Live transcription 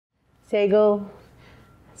Sego,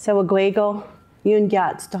 Sawagwego, Yun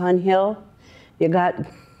Gyat Stan Hill, you got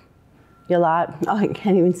Yalat. Oh, I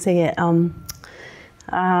can't even say it. I'm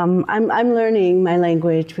learning my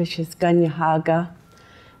language, which is Ganyahaga.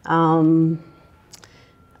 I'm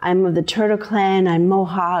of the Turtle Clan. I'm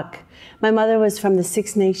Mohawk. My mother was from the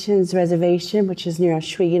Six Nations Reservation, which is near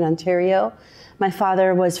Oswego, Ontario. My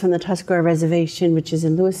father was from the Tuscarora Reservation, which is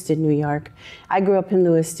in Lewiston, New York. I grew up in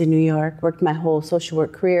Lewiston, New York, worked my whole social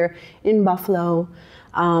work career in Buffalo,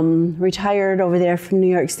 retired over there from New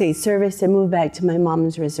York State Service and moved back to my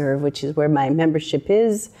mom's reserve, which is where my membership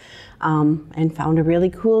is, and found a really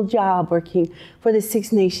cool job working for the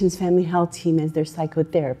Six Nations Family Health Team as their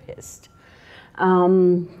psychotherapist.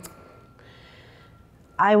 I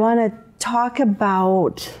want to talk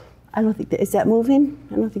about, I don't think, is that moving?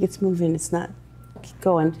 I don't think it's moving, it's not. Keep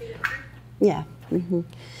going. Yeah.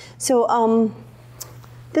 So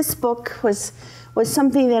this book was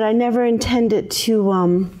something that I never intended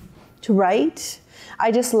to write.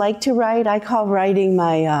 I just like to write. I call writing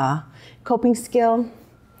my coping skill.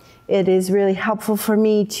 It is really helpful for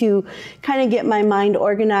me to kind of get my mind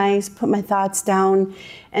organized, put my thoughts down.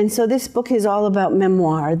 And so this book is all about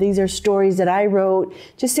memoir. These are stories that I wrote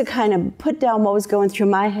just to kind of put down what was going through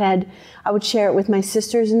my head. I would share it with my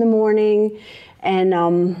sisters in the morning. And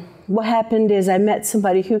what happened is I met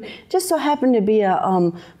somebody who just so happened to be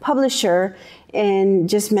a publisher, and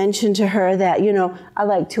just mentioned to her that, you know, I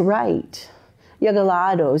like to write.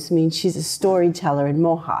 Yagalados means she's a storyteller in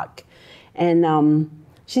Mohawk. And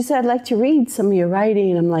she said, I'd like to read some of your writing.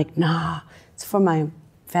 And I'm like, nah, it's for my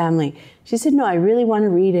family. She said, no, I really want to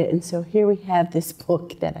read it. And so here we have this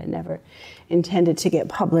book that I never intended to get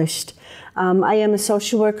published. I am a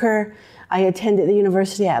social worker. I attended the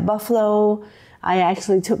University at Buffalo. I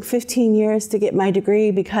actually took 15 years to get my degree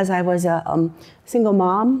because I was a single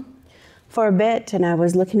mom for a bit, and I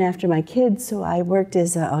was looking after my kids. So I worked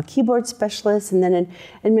as a keyboard specialist and then an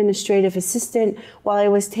administrative assistant while I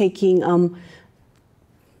was taking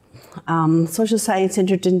social science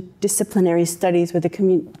interdisciplinary studies with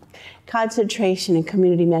a concentration in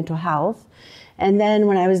community mental health. And then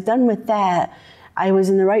when I was done with that, I was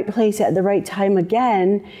in the right place at the right time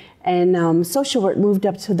again, and social work moved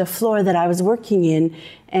up to the floor that I was working in,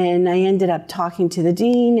 and I ended up talking to the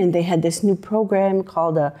dean, and they had this new program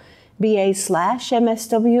called a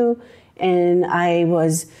BA/MSW, and I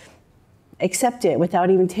was accepted without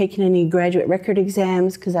even taking any graduate record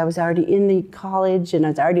exams because I was already in the college and I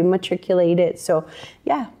was already matriculated. So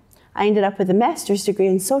yeah, I ended up with a master's degree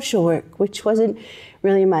in social work, which wasn't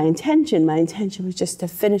really my intention. My intention was just to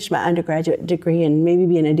finish my undergraduate degree and maybe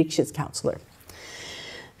be an addictions counselor.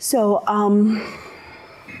 So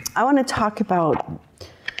I want to talk about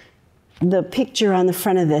the picture on the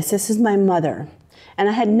front of this. This is my mother. And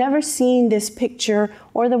I had never seen this picture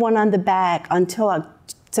or the one on the back until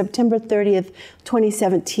September 30th,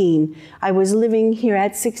 2017. I was living here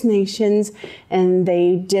at Six Nations, and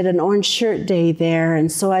they did an Orange Shirt Day there,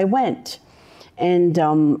 and so I went. And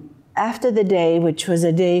after the day, which was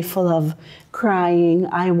a day full of crying,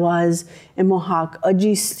 I was in Mohawk,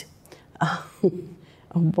 Ajist.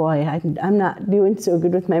 Oh boy, I'm not doing so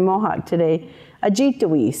good with my Mohawk today.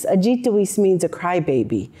 Ajitawis. Ajitawis means a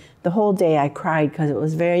crybaby. The whole day I cried because it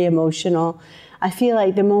was very emotional. I feel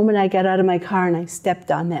like the moment I got out of my car and I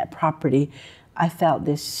stepped on that property, I felt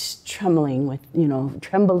this trembling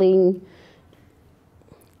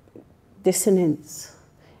dissonance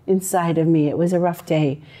inside of me. It was a rough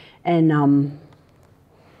day. And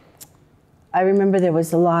I remember there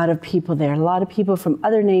was a lot of people there, a lot of people from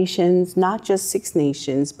other nations, not just Six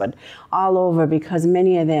Nations, but all over, because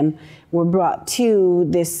many of them were brought to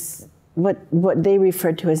this, what they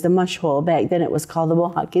referred to as the mush hole. Back then it was called the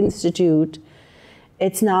Mohawk Institute.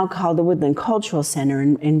 It's now called the Woodland Cultural Center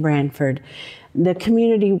in Brantford. The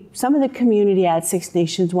community, some of the community at Six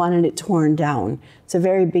Nations wanted it torn down. It's a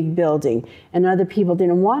very big building. And other people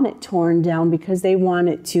didn't want it torn down because they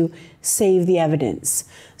wanted to save the evidence.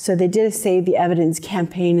 So they did a Save the Evidence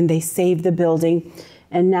campaign, and they saved the building.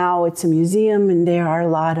 And now it's a museum, and there are a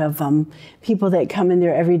lot of people that come in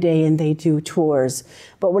there every day and they do tours.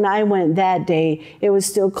 But when I went that day, it was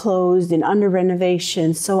still closed and under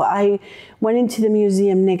renovation. So I went into the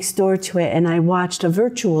museum next door to it, and I watched a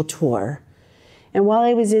virtual tour. And while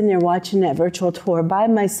I was in there watching that virtual tour by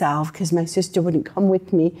myself, because my sister wouldn't come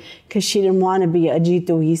with me because she didn't want to be a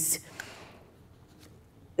Jitois,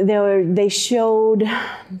 they showed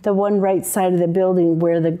the one right side of the building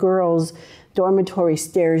where the girls' dormitory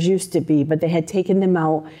stairs used to be, but they had taken them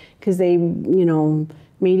out because they,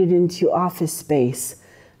 made it into office space.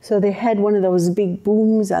 So they had one of those big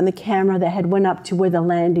booms on the camera that had went up to where the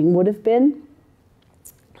landing would have been.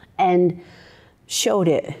 and showed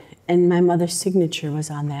it. And my mother's signature was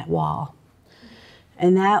on that wall.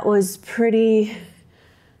 And that was pretty,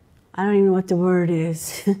 I don't even know what the word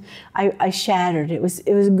is. I shattered. It was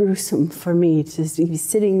gruesome for me to be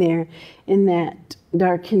sitting there in that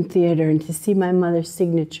darkened theater and to see my mother's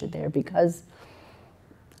signature there, because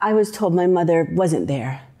I was told my mother wasn't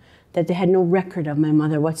there, that they had no record of my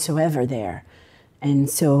mother whatsoever there. And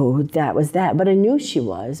so that was that. But I knew she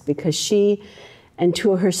was, because she and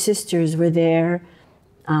two of her sisters were there.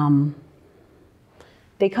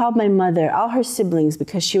 They called my mother, all her siblings,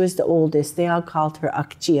 because she was the oldest, they all called her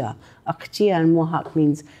Akjia. Akjia in Mohawk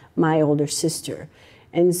means my older sister.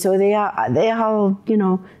 And so they all, you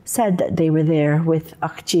know, said that they were there with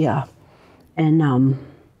Akjia. And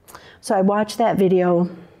so I watched that video,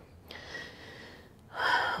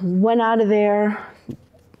 went out of there,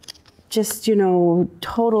 just, you know,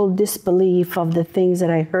 total disbelief of the things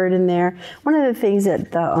that I heard in there. One of the things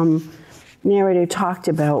that the narrator talked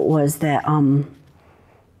about was that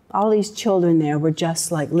all these children there were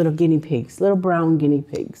just like little guinea pigs, little brown guinea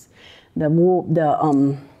pigs.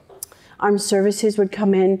 The armed services would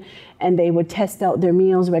come in and they would test out their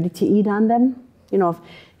meals ready to eat on them, you know,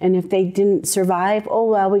 and if they didn't survive, oh,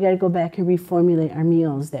 well, we got to go back and reformulate our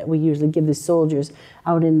meals that we usually give the soldiers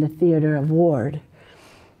out in the theater of war.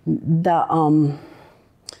 The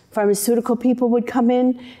pharmaceutical people would come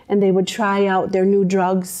in and they would try out their new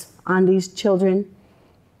drugs on these children.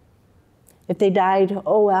 If they died,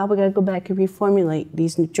 oh, well, we got to go back and reformulate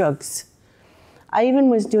these new drugs. I even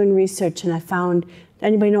was doing research and I found,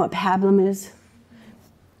 anybody know what pablum is?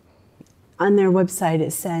 On their website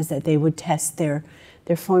it says that they would test their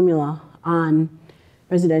formula on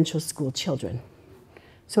residential school children.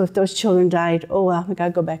 So if those children died, oh, well, we got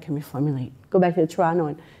to go back and reformulate. Go back to Toronto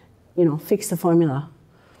and, you know, fix the formula.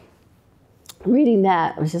 Reading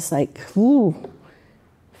that was just like, ooh,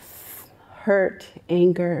 hurt,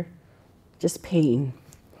 anger, just pain.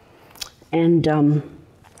 And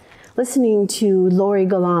listening to Lori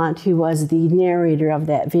Gallant, who was the narrator of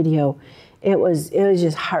that video, it was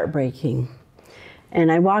just heartbreaking.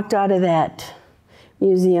 And I walked out of that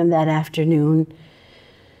museum that afternoon,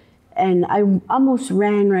 and I almost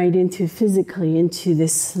ran right physically into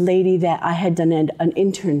this lady that I had done an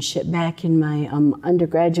internship back in my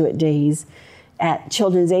undergraduate days at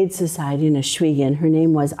Children's Aid Society in Oswego. Her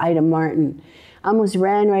name was Ida Martin. I almost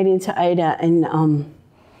ran right into Ida, and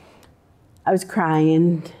I was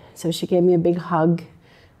crying. So she gave me a big hug,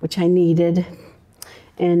 which I needed.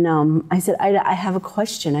 And I said, Ida, I have a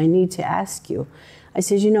question I need to ask you. I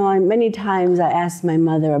said, you know, many times I asked my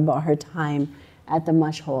mother about her time at the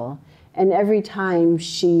mush hole, and every time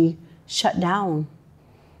she shut down.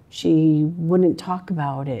 She wouldn't talk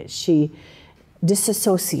about it. She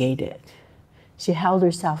disassociated. She held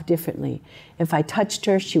herself differently. If I touched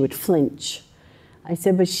her, she would flinch. I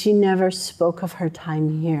said, but she never spoke of her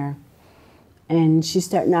time here. And she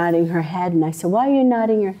started nodding her head, and I said, why are you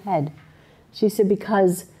nodding your head? She said,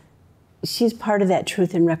 because she's part of that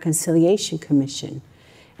Truth and Reconciliation Commission.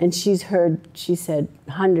 And she's heard, she said,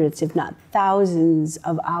 hundreds, if not thousands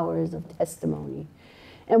of hours of testimony.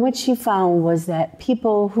 And what she found was that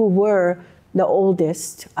people who were the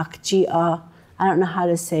oldest, Akjia, I don't know how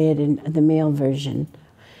to say it in the male version,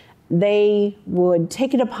 they would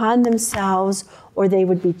take it upon themselves, or they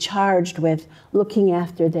would be charged with looking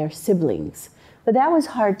after their siblings. But that was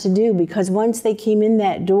hard to do, because once they came in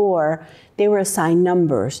that door, they were assigned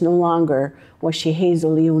numbers. No longer was she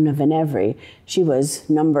Hazel Leona Venevri. She was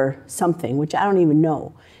number something, which I don't even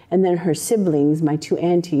know. And then her siblings, my two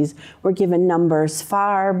aunties, were given numbers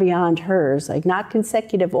far beyond hers, like not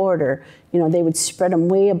consecutive order. You know, they would spread them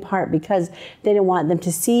way apart because they didn't want them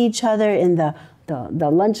to see each other in the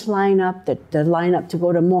lunch lineup, the lineup to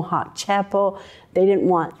go to Mohawk Chapel. They didn't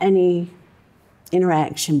want any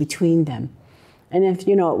interaction between them. And if,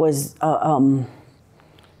 you know, it was a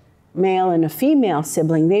male and a female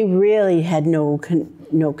sibling, they really had no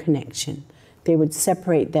connection. They would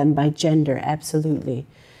separate them by gender, absolutely.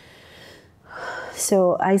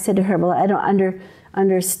 So I said to her, well, I don't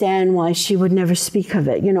understand why she would never speak of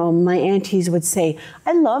it. You know, my aunties would say,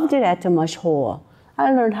 I loved it at the mush hole.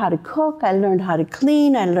 I learned how to cook, I learned how to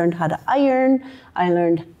clean, I learned how to iron, I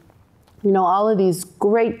learned, you know, all of these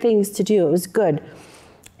great things to do. It was good.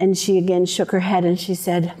 And she again shook her head and she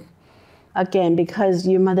said, again, because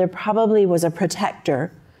your mother probably was a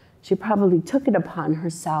protector, she probably took it upon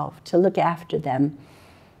herself to look after them,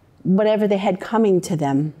 whatever they had coming to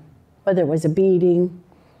them, whether it was a beating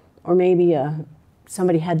or maybe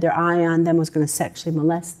somebody had their eye on them, was going to sexually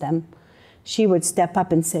molest them. She would step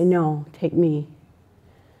up and say, no, take me.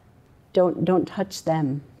 Don't touch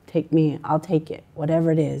them. take me, I'll take it.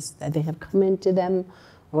 Whatever it is that they have come into them,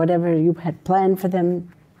 or whatever you had planned for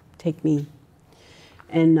them, take me.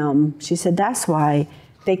 And she said that's why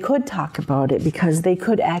they could talk about it, because they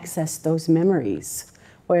could access those memories,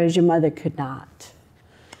 whereas your mother could not.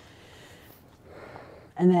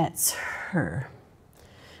 And that's her.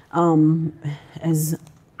 As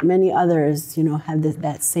many others, you know, have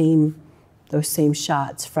those same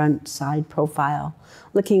shots, front, side, profile.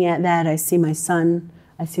 Looking at that, I see my son,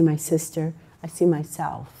 I see my sister, I see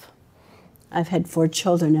myself. I've had 4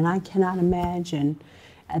 children, and I cannot imagine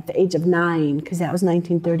at the age of 9, because that was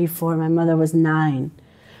 1934, my mother was 9.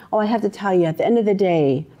 Oh, I have to tell you, at the end of the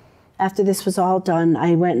day, after this was all done,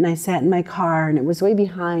 I went and I sat in my car, and it was way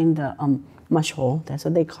behind the mush hole. That's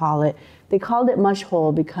what they call it. They called it mush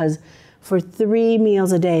hole because for 3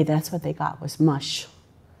 meals a day, that's what they got, was mush.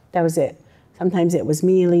 That was it. Sometimes it was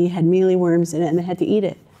mealy, had mealy worms in it, and they had to eat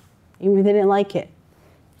it, even if they didn't like it.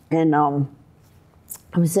 And I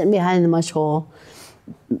was sitting behind the mush hole,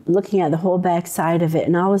 looking at the whole back side of it,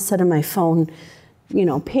 and all of a sudden my phone, you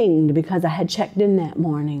know, pinged because I had checked in that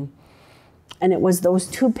morning. And it was those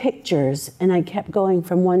 2 pictures, and I kept going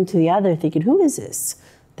from one to the other, thinking, who is this?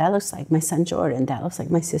 That looks like my son Jordan. That looks like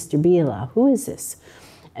my sister Bila. Who is this?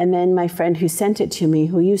 And then my friend who sent it to me,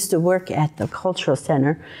 who used to work at the cultural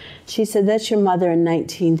center, she said, that's your mother in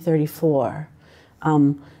 1934.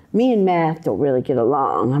 Me and math don't really get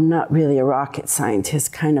along. I'm not really a rocket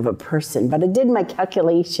scientist kind of a person, but I did my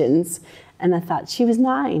calculations, and I thought she was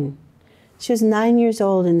 9. She was 9 years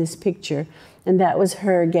old in this picture, and that was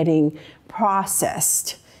her getting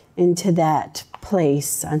processed into that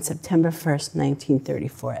place on September 1st,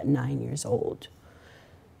 1934 at 9 years old.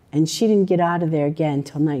 And she didn't get out of there again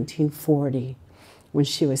until 1940 when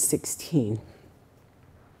she was 16.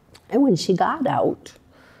 And when she got out,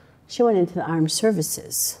 she went into the armed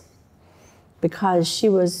services because she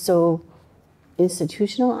was so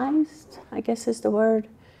institutionalized, I guess is the word.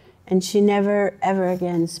 And she never, ever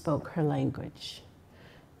again spoke her language,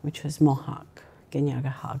 which was Mohawk,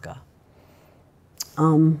 Genyagahaga.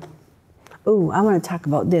 Oh, I want to talk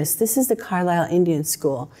about this. This is the Carlisle Indian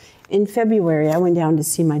School. In February, I went down to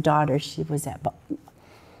see my daughter. She was at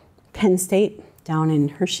Penn State down in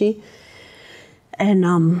Hershey. And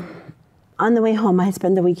on the way home, I had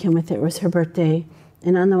spent the weekend with her. It was her birthday.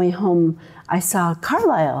 And on the way home, I saw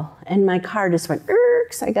Carlisle, and my car just went,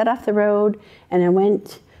 so I got off the road, and I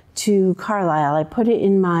went to Carlisle. I put it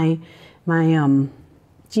in my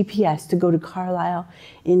GPS to go to Carlisle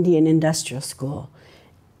Indian Industrial School.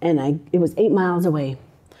 And it was 8 miles away.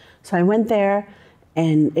 So I went there,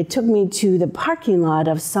 and it took me to the parking lot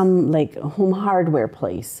of some like home hardware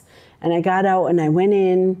place. And I got out and I went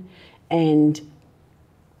in, and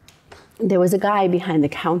there was a guy behind the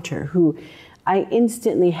counter who I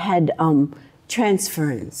instantly had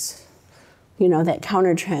transference. You know, that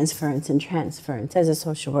counter transference and transference. As a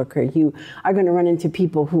social worker, you are going to run into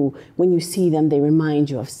people who, when you see them, they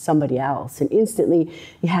remind you of somebody else. And instantly,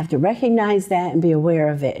 you have to recognize that and be aware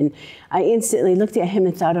of it. And I instantly looked at him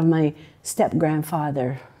and thought of my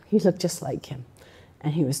step-grandfather. He looked just like him.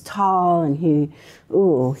 And he was tall, and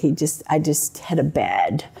I just had a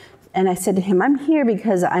bad. And I said to him, I'm here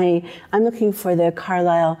because I'm looking for the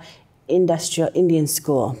Carlisle Industrial Indian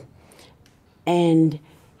School. And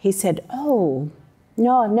he said, oh,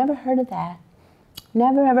 no, I've never heard of that.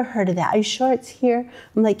 Never, ever heard of that. Are you sure it's here?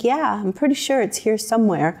 I'm like, yeah, I'm pretty sure it's here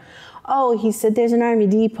somewhere. Oh, he said, there's an Army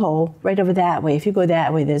depot right over that way. If you go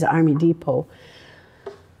that way, there's an Army depot.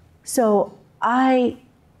 So I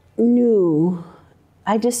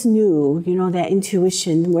just knew, you know, that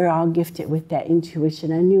intuition. We're all gifted with that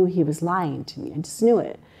intuition. I knew he was lying to me. I just knew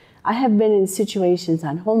it. I have been in situations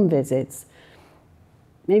on home visits,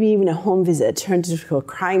 maybe even a home visit turned into a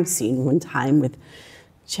crime scene one time with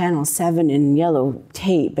Channel 7 and yellow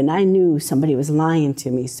tape, and I knew somebody was lying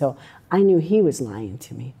to me, so I knew he was lying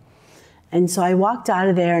to me. And so I walked out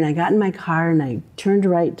of there, and I got in my car, and I turned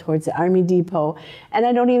right towards the Army Depot, and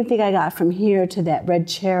I don't even think I got from here to that red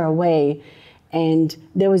chair away, and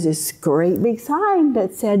there was this great big sign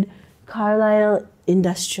that said Carlisle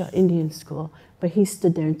Industrial Indian School, but he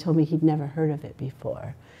stood there and told me he'd never heard of it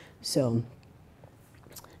before. So,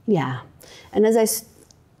 yeah. And as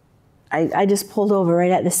I just pulled over right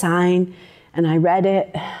at the sign, and I read it,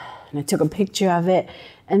 and I took a picture of it,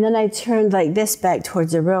 and then I turned like this back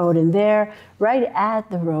towards the road, and there, right at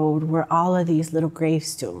the road, were all of these little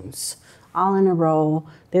gravestones, all in a row.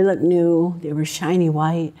 They looked new, they were shiny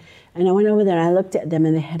white, and I went over there and I looked at them,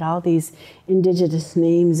 and they had all these indigenous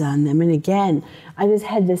names on them, and again, I just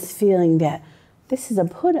had this feeling that this is a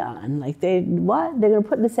put-on, like they're gonna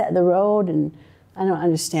put this at the road, and I don't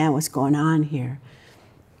understand what's going on here.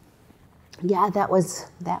 yeah, that was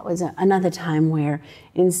another time where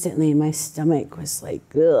instantly my stomach was like,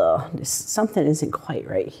 ugh, something isn't quite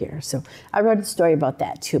right here. So I wrote a story about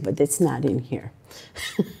that too, but it's not in here.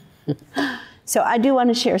 So I do want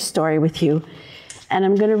to share a story with you, and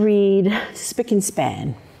I'm going to read Spick and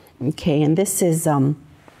Span. Okay, and this is something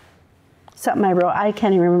I wrote, I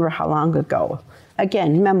can't even remember how long ago.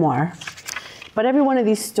 Again, memoir. But every one of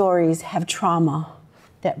these stories have trauma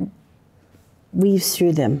that weaves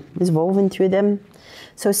through them, is woven through them.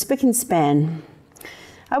 So Spick and Span.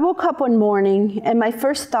 I woke up one morning and my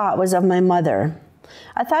first thought was of my mother.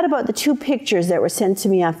 I thought about the 2 pictures that were sent to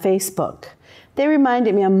me on Facebook. They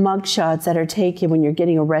reminded me of mugshots that are taken when you're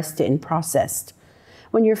getting arrested and processed,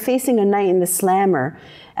 when you're facing a night in the slammer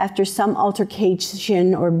after some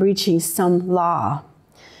altercation or breaching some law.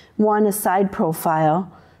 One a side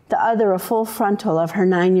profile, the other a full frontal of her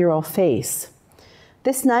 9-year-old face.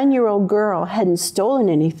 This 9-year-old girl hadn't stolen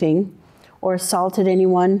anything or assaulted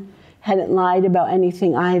anyone, hadn't lied about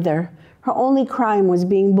anything either. Her only crime was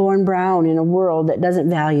being born brown in a world that doesn't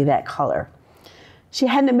value that color. She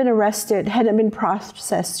hadn't been arrested, hadn't been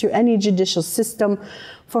processed through any judicial system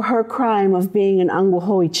for her crime of being an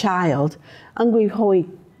Angwahoi child. Angwahoi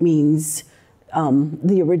means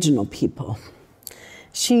the original people.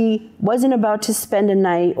 She wasn't about to spend a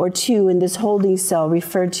night or 2 in this holding cell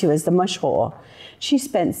referred to as the mush hole. She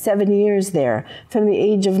spent 7 years there, from the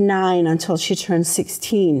age of 9 until she turned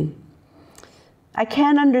 16. I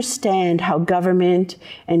can't understand how government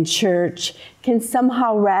and church can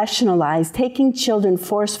somehow rationalize taking children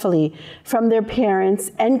forcefully from their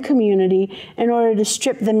parents and community in order to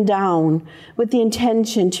strip them down with the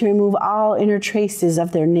intention to remove all inner traces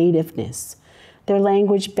of their nativeness, their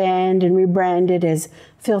language banned and rebranded as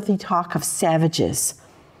filthy talk of savages.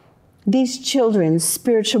 These children's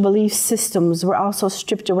spiritual belief systems were also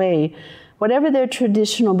stripped away. Whatever their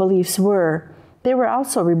traditional beliefs were, they were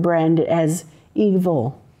also rebranded as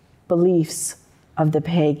evil beliefs of the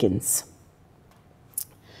pagans.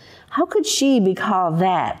 How could she be called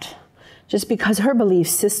that just because her belief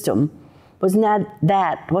system was not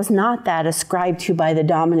that ascribed to by the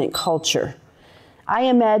dominant culture? I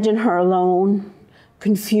imagine her alone,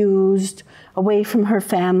 confused, away from her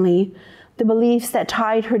family. The beliefs that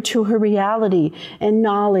tied her to her reality and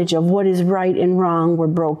knowledge of what is right and wrong were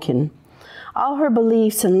broken. All her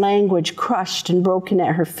beliefs and language crushed and broken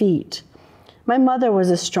at her feet. My mother was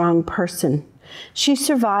a strong person. She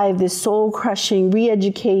survived this soul-crushing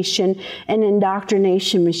re-education and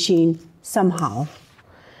indoctrination machine somehow.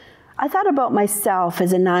 I thought about myself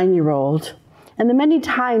as a 9-year-old and the many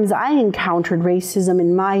times I encountered racism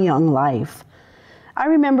in my young life. I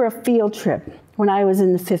remember a field trip when I was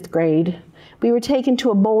in the 5th grade. We were taken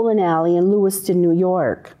to a bowling alley in Lewiston, New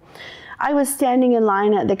York. I was standing in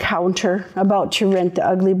line at the counter, about to rent the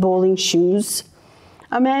ugly bowling shoes.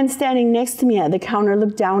 A man standing next to me at the counter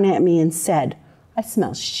looked down at me and said, "I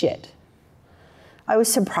smell shit." I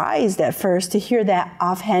was surprised at first to hear that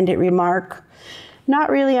offhanded remark, not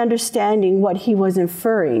really understanding what he was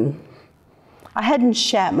inferring. I hadn't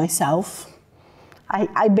shat myself.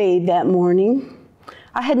 I bathed that morning.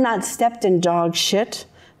 I had not stepped in dog shit.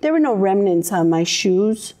 There were no remnants on my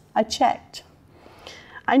shoes. I checked.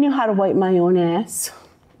 I knew how to wipe my own ass,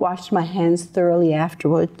 washed my hands thoroughly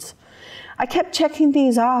afterwards. I kept checking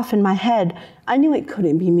things off in my head. I knew it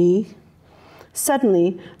couldn't be me.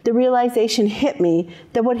 Suddenly, the realization hit me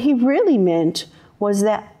that what he really meant was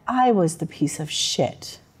that I was the piece of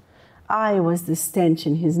shit. I was the stench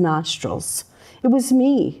in his nostrils. It was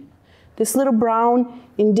me, this little brown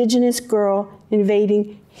indigenous girl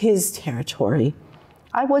invading his territory.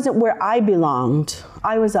 I wasn't where I belonged.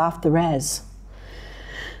 I was off the res.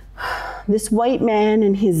 This white man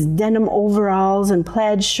in his denim overalls and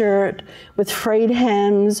plaid shirt with frayed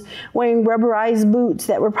hems, wearing rubberized boots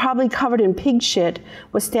that were probably covered in pig shit,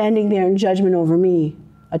 was standing there in judgment over me,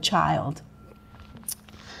 a child.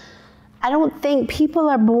 I don't think people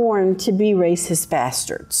are born to be racist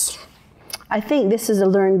bastards. I think this is a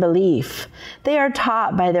learned belief. They are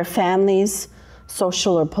taught by their families,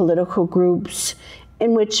 social or political groups,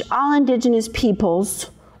 in which all indigenous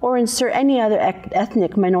peoples, or insert any other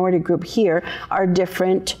ethnic minority group here, are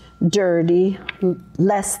different, dirty,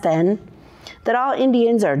 less than, that all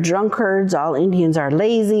Indians are drunkards, all Indians are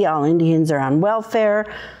lazy, all Indians are on welfare,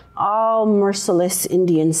 all merciless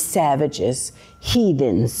Indian savages,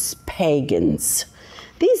 heathens, pagans.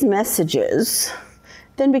 These messages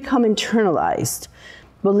then become internalized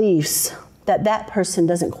beliefs that that person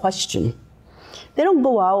doesn't question. They don't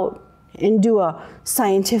go out and do a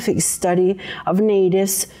scientific study of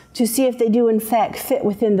natives to see if they do in fact fit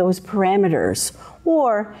within those parameters,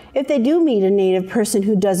 Or if they do meet a Native person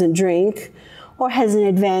who doesn't drink, or has an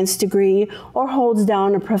advanced degree, or holds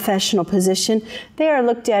down a professional position, they are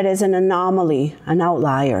looked at as an anomaly, an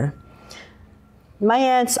outlier. My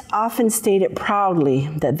aunts often stated proudly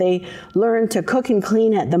that they learned to cook and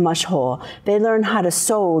clean at the mush hole. They learned how to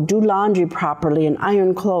sew, do laundry properly, and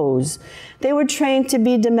iron clothes. They were trained to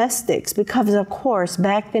be domestics because, of course,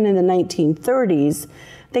 back then in the 1930s,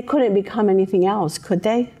 they couldn't become anything else, could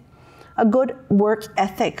they? A good work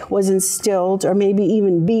ethic was instilled or maybe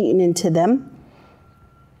even beaten into them.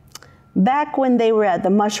 Back when they were at the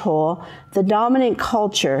mush hole, the dominant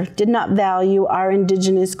culture did not value our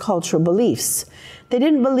indigenous cultural beliefs. They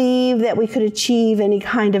didn't believe that we could achieve any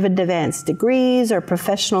kind of advanced degrees or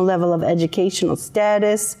professional level of educational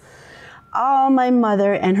status. All my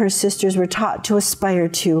mother and her sisters were taught to aspire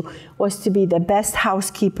to was to be the best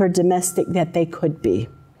housekeeper domestic that they could be.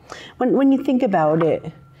 When you think about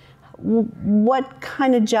it, what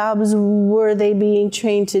kind of jobs were they being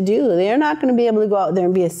trained to do? They're not going to be able to go out there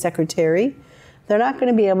and be a secretary. They're not going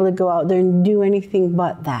to be able to go out there and do anything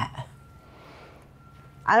but that.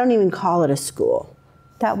 I don't even call it a school.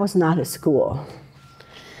 That was not a school.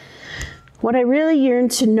 What I really yearned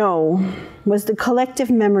to know was the collective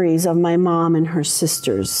memories of my mom and her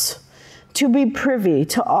sisters, to be privy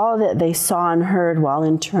to all that they saw and heard while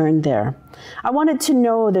interned there. I wanted to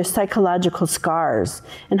know their psychological scars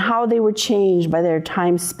and how they were changed by their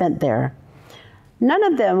time spent there. None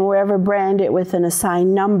of them were ever branded with an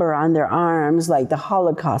assigned number on their arms like the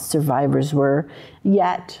Holocaust survivors were,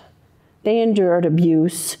 yet they endured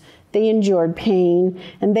abuse, they endured pain,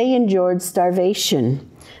 and they endured starvation.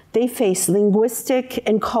 They faced linguistic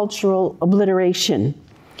and cultural obliteration.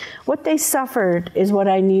 What they suffered is what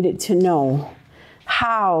I needed to know.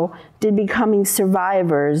 How did becoming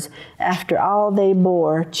survivors, after all they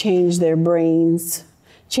bore, change their brains,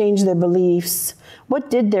 change their beliefs? What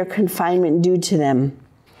did their confinement do to them?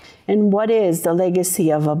 And what is the legacy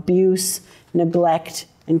of abuse, neglect,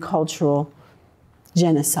 and cultural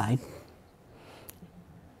genocide?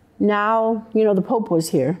 Now, you know, the Pope was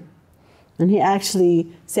here, and he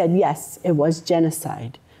actually said, yes, it was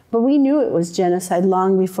genocide. But we knew it was genocide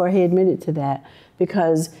long before he admitted to that,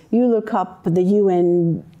 because you look up the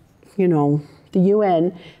UN, you know, the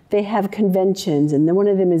UN, they have conventions, and then one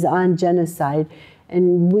of them is on genocide,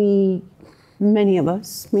 and we, many of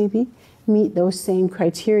us maybe, meet those same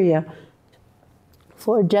criteria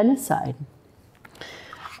for genocide.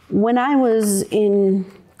 When I was in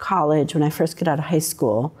college, when I first got out of high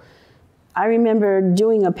school, I remember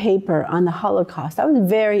doing a paper on the Holocaust. I was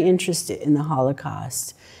very interested in the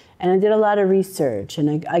Holocaust. And I did a lot of research,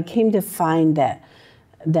 and I came to find that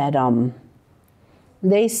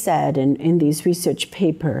they said in these research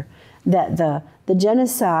paper that the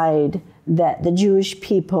genocide that the Jewish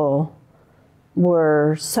people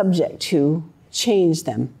were subject to changed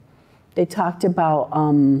them. They talked about,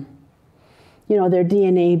 you know, their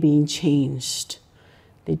DNA being changed.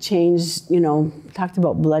 They changed, you know, talked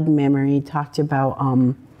about blood memory, talked about,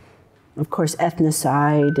 of course,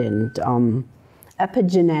 ethnocide and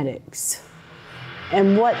epigenetics.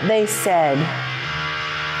 And what they said,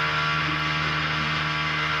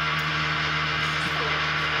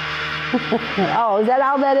 oh, is that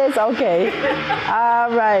how that is? Okay.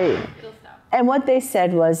 All right. And what they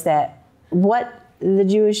said was that what the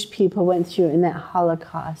Jewish people went through in that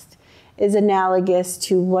Holocaust is analogous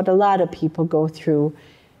to what a lot of people go through,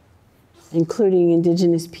 including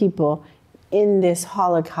indigenous people, in this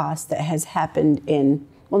Holocaust that has happened in,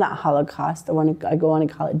 well, not Holocaust, I go on and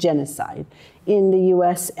call it genocide, in the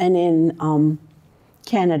US and in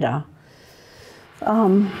Canada.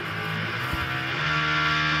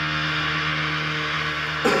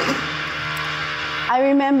 I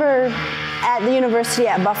remember at the University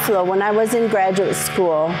at Buffalo, when I was in graduate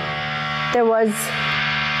school, there was,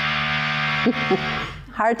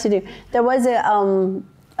 hard to do, there was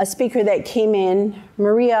a speaker that came in,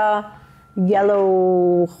 Maria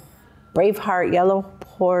Braveheart, Yellow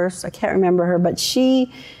Horse, I can't remember her, but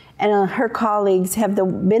she and her colleagues have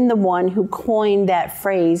been the one who coined that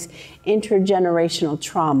phrase, intergenerational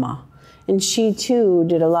trauma. And she too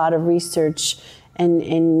did a lot of research and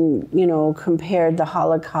you know, compared the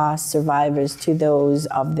Holocaust survivors to those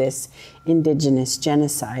of this indigenous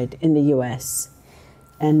genocide in the US.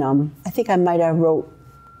 And I think I might have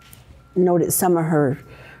noted some of her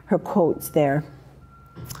quotes there.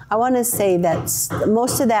 I want to say that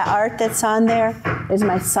most of that art that's on there is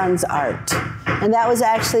my son's art. And that was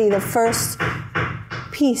actually the first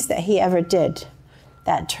piece that he ever did,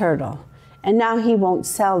 that turtle. And now he won't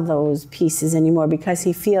sell those pieces anymore because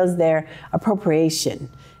he feels they're appropriation.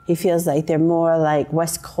 He feels like they're more like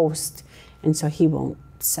West Coast and so he won't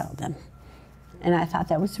sell them. And I thought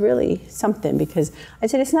that was really something, because I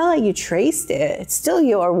said, it's not like you traced it. It's still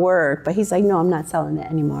your work. But he's like, no, I'm not selling it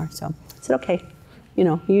anymore. So I said, okay,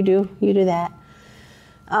 you do that.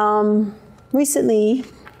 Recently,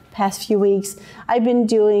 past few weeks, I've been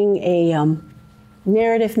doing a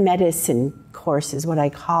narrative medicine course, is what I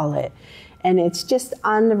call it. And it's just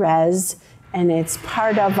on the res, and it's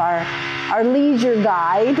part of our leisure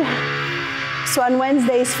guide. So on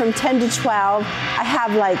Wednesdays from 10 to 12, I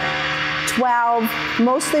have like 12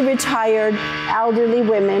 mostly retired elderly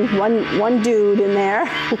women, one dude in there.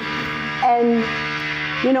 And,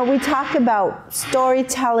 we talk about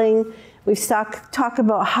storytelling. We talk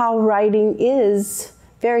about how writing is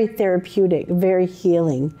very therapeutic, very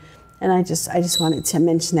healing. And I just wanted to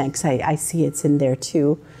mention that because I see it's in there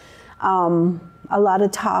too. A lot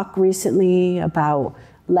of talk recently about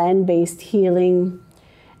land-based healing.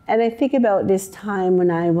 And I think about this time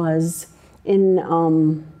when I was in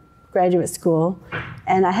graduate school,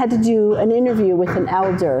 and I had to do an interview with an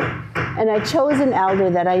elder. And I chose an elder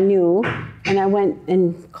that I knew, and I went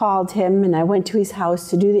and called him, and I went to his house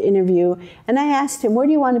to do the interview. And I asked him, where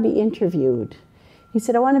do you want to be interviewed? He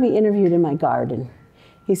said, I want to be interviewed in my garden.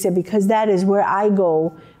 He said, because that is where I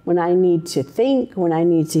go when I need to think, when I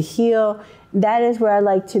need to heal. That is where I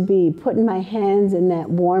like to be, putting my hands in that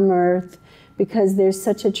warm earth, because there's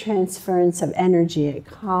such a transference of energy. It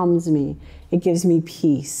calms me. It gives me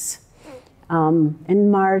peace.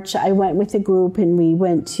 In March, I went with a group, and we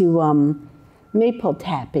went to maple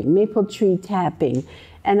tree tapping.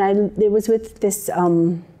 And it was with this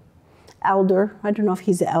elder. I don't know if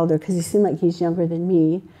he's an elder, because he seemed like he's younger than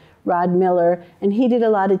me, Rod Miller. And he did a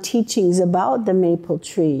lot of teachings about the maple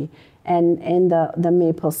tree and the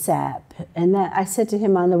maple sap. And I said to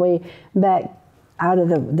him on the way back out of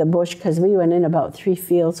the bush, because we went in about 4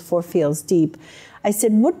 fields deep, I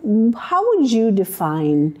said, how would you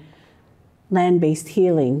define land-based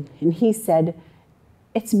healing? And he said,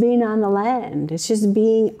 it's being on the land. It's just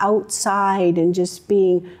being outside and just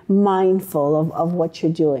being mindful of what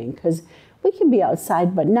you're doing. Because we can be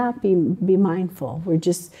outside but not be mindful. We're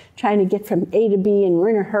just trying to get from A to B, and we're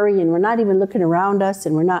in a hurry, and we're not even looking around us,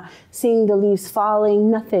 and we're not seeing the leaves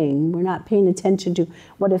falling, nothing. We're not paying attention to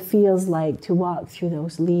what it feels like to walk through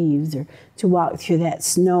those leaves or to walk through that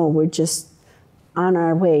snow. We're just on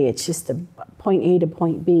our way. It's just a point A to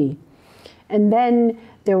point B. And then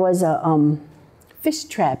there was a fish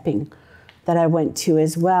trapping that I went to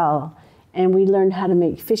as well. And we learned how to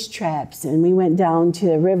make fish traps, and we went down to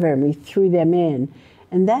the river and we threw them in.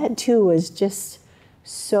 And that too was just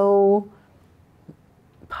so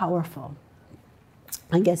powerful,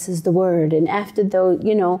 I guess is the word. And after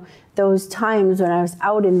those times when I was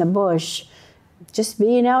out in the bush, just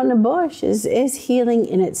being out in the bush is healing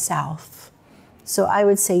in itself. So I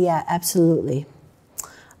would say, yeah, absolutely.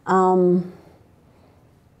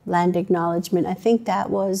 Land acknowledgement, I think that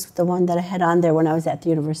was the one that I had on there when I was at the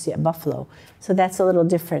University at Buffalo. So that's a little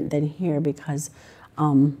different than here, because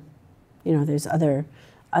there's other,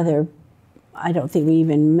 I don't think we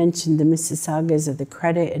even mentioned the Mississaugas of the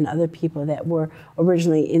Credit and other people that were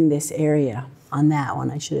originally in this area on that one.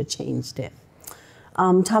 I should have changed it.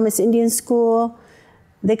 Thomas Indian School,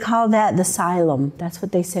 they call that the Asylum. That's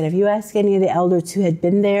what they said. If you ask any of the elders who had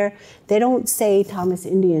been there, they don't say Thomas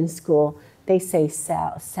Indian School. They say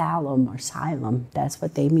Salem or Silem. That's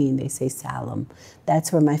what they mean. They say Salem.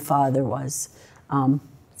 That's where my father was.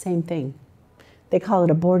 Same thing. They call it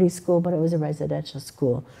a boarding school, but it was a residential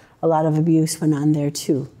school. A lot of abuse went on there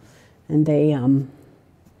too. And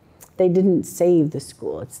they didn't save the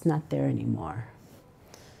school. It's not there anymore.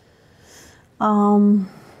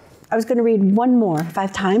 I was going to read one more if I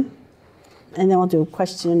have time, and then we'll do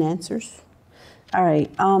question and answers. All right.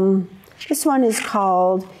 This one is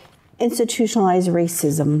called Institutionalized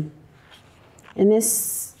Racism. And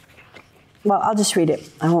this, well, I'll just read it.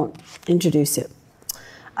 I won't introduce it.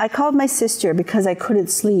 I called my sister because I couldn't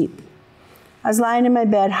sleep. I was lying in my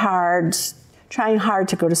bed trying hard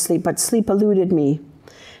to go to sleep, but sleep eluded me.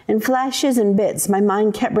 In flashes and bits, my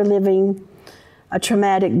mind kept reliving a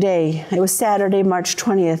traumatic day. It was Saturday, March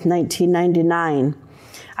 20th, 1999.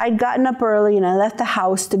 I'd gotten up early and I left the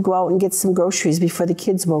house to go out and get some groceries before the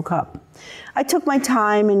kids woke up. I took my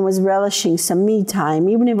time and was relishing some me time,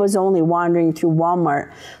 even if it was only wandering through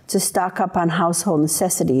Walmart to stock up on household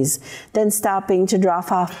necessities, then stopping to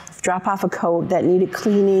drop off a coat that needed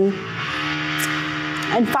cleaning,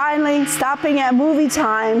 and finally stopping at movie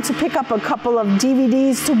time to pick up a couple of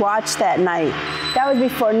DVDs to watch that night. That was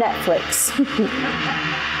before Netflix.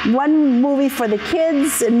 One movie for the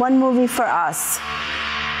kids and one movie for us.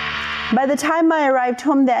 By the time I arrived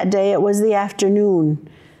home that day, it was the afternoon.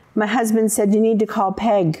 My husband said, "You need to call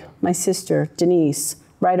Peg," my sister, Denise,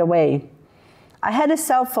 right away. I had a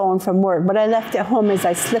cell phone from work, but I left it home as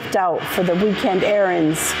I slipped out for the weekend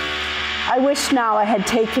errands. I wish now I had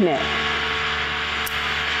taken it.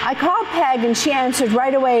 I called Peg and she answered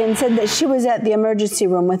right away and said that she was at the emergency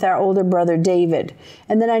room with our older brother, David,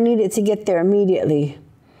 and that I needed to get there immediately.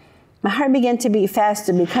 My heart began to beat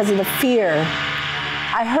faster because of the fear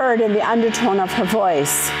I heard in the undertone of her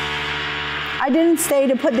voice. I didn't stay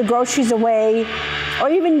to put the groceries away or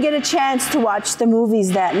even get a chance to watch the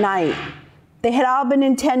movies that night. They had all been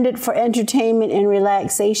intended for entertainment and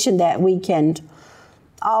relaxation that weekend.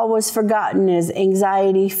 All was forgotten as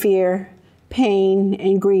anxiety, fear, pain,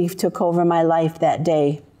 and grief took over my life that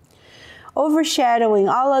day, overshadowing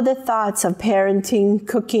all other thoughts of parenting,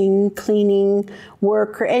 cooking, cleaning,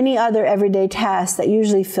 work, or any other everyday tasks that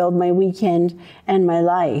usually filled my weekend and my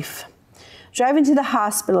life. Driving to the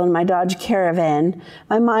hospital in my Dodge Caravan,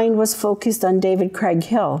 my mind was focused on David Craig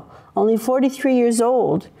Hill, only 43 years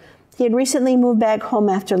old. He had recently moved back home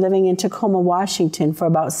after living in Tacoma, Washington for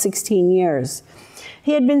about 16 years.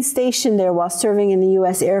 He had been stationed there while serving in the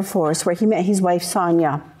U.S. Air Force, where he met his wife,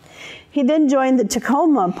 Sonia. He then joined the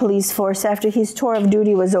Tacoma police force after his tour of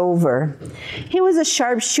duty was over. He was a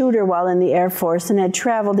sharpshooter while in the Air Force and had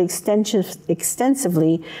traveled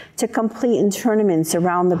extensively to compete in tournaments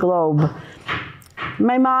around the globe.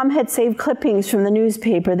 My mom had saved clippings from the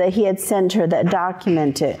newspaper that he had sent her that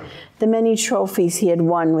documented the many trophies he had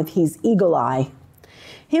won with his eagle eye.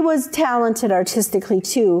 He was talented artistically,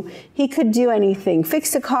 too. He could do anything: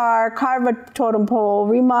 fix a car, carve a totem pole,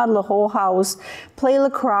 remodel a whole house, play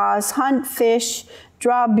lacrosse, hunt, fish,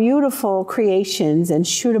 draw beautiful creations, and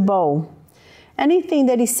shoot a bow. Anything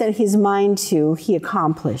that he set his mind to, he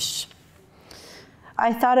accomplished.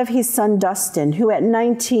 I thought of his son, Dustin, who at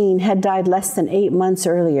 19 had died less than 8 months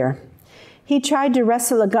earlier. He tried to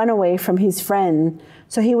wrestle a gun away from his friend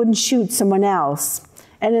so he wouldn't shoot someone else,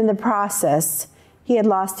 and in the process, he had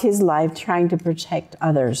lost his life trying to protect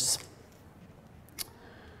others.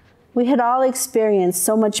 We had all experienced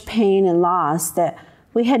so much pain and loss that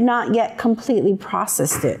we had not yet completely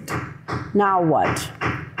processed it. Now what?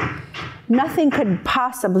 Nothing could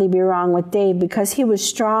possibly be wrong with Dave because he was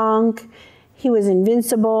strong, he was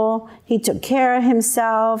invincible, he took care of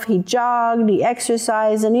himself, he jogged, he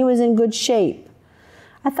exercised, and he was in good shape.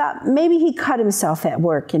 I thought maybe he cut himself at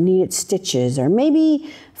work and needed stitches, or maybe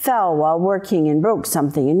he fell while working and broke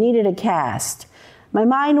something and needed a cast. My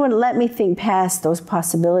mind wouldn't let me think past those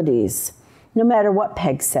possibilities, no matter what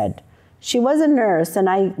Peg said. She was a nurse, and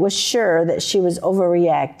I was sure that she was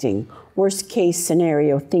overreacting, worst case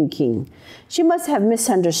scenario thinking. She must have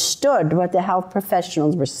misunderstood what the health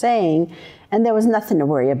professionals were saying, and there was nothing to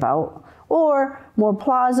worry about. Or, more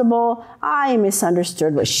plausible, I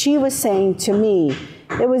misunderstood what she was saying to me.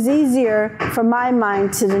 It was easier for my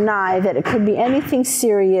mind to deny that it could be anything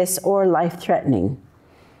serious or life-threatening.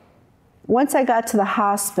 Once I got to the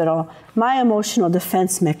hospital, my emotional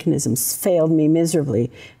defense mechanisms failed me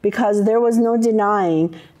miserably because there was no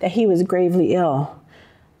denying that he was gravely ill.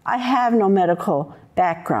 I have no medical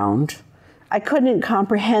background. I couldn't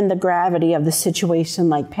comprehend the gravity of the situation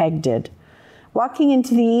like Peg did. Walking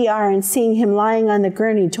into the ER and seeing him lying on the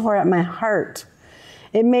gurney tore at my heart.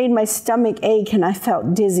 It made my stomach ache and I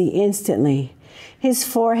felt dizzy instantly. His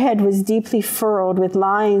forehead was deeply furrowed with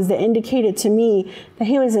lines that indicated to me that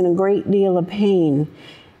he was in a great deal of pain.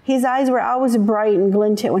 His eyes were always bright and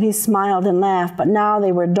glinted when he smiled and laughed, but now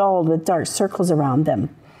they were dulled with dark circles around them.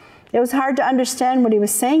 It was hard to understand what he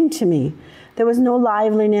was saying to me. There was no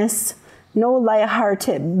liveliness, no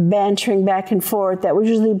light-hearted bantering back and forth that was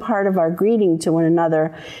usually part of our greeting to one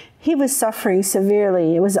another. He was suffering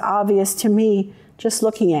severely. It was obvious to me just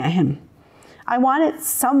looking at him. I wanted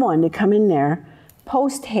someone to come in there,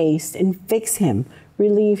 post-haste, and fix him,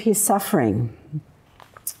 relieve his suffering.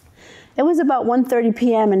 It was about 1:30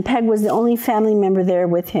 p.m. and Peg was the only family member there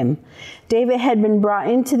with him. David had been brought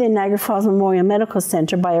into the Niagara Falls Memorial Medical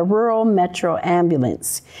Center by a rural metro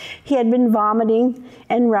ambulance. He had been vomiting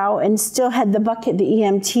en route and still had the bucket the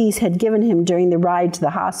EMTs had given him during the ride to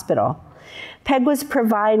the hospital. Peg was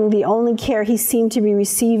providing the only care he seemed to be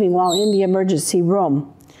receiving while in the emergency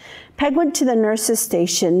room. Peg went to the nurses'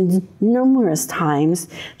 station numerous times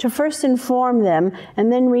to first inform them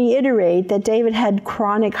and then reiterate that David had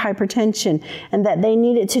chronic hypertension and that they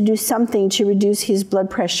needed to do something to reduce his blood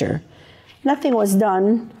pressure. Nothing was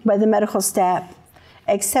done by the medical staff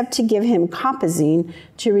except to give him compazine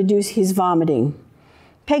to reduce his vomiting.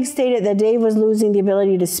 Peg stated that Dave was losing the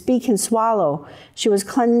ability to speak and swallow. She was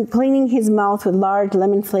cleaning his mouth with large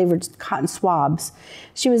lemon-flavored cotton swabs.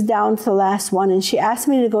 She was down to the last one, and she asked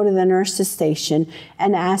me to go to the nurse's station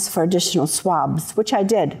and ask for additional swabs, which I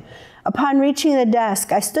did. Upon reaching the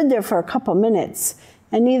desk, I stood there for a couple minutes,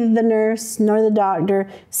 and neither the nurse nor the doctor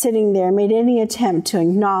sitting there made any attempt to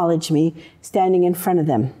acknowledge me standing in front of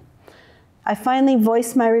them. I finally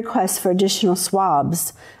voiced my request for additional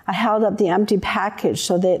swabs. I held up the empty package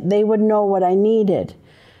so that they would know what I needed.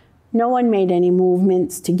 No one made any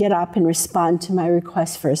movements to get up and respond to my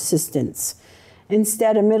request for assistance.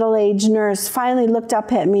 Instead, a middle-aged nurse finally looked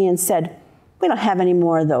up at me and said, "We don't have any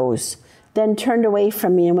more of those," then turned away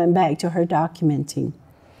from me and went back to her documenting.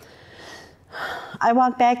 I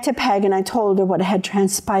walked back to Peg and I told her what had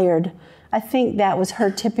transpired. I think that was her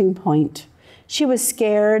tipping point. She was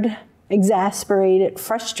scared, exasperated,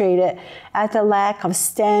 frustrated at the lack of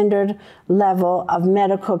standard level of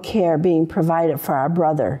medical care being provided for our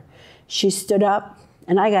brother. She stood up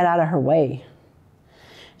and I got out of her way.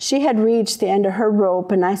 She had reached the end of her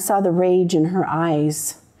rope and I saw the rage in her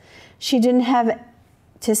eyes. She didn't have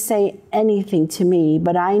to say anything to me,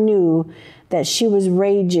 but I knew that she was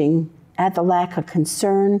raging at the lack of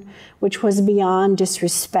concern, which was beyond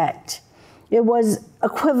disrespect. It was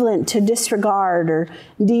equivalent to disregard or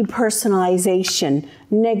depersonalization,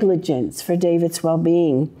 negligence for David's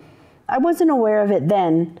well-being. I wasn't aware of it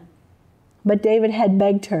then, but David had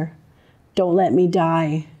begged her, "Don't let me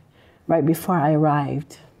die," right before I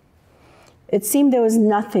arrived. It seemed there was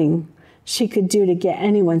nothing she could do to get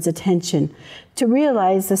anyone's attention, to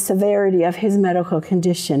realize the severity of his medical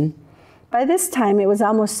condition. By this time, it was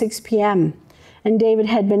almost 6 p.m., and David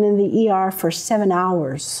had been in the ER for 7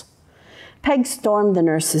 hours. Peg stormed the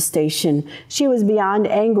nurse's station. She was beyond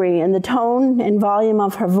angry, and the tone and volume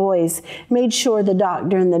of her voice made sure the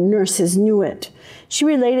doctor and the nurses knew it. She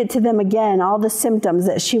related to them again all the symptoms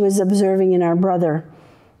that she was observing in our brother.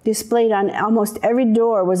 Displayed on almost every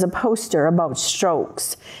door was a poster about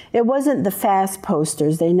strokes. It wasn't the fast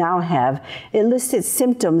posters they now have. It listed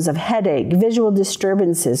symptoms of headache, visual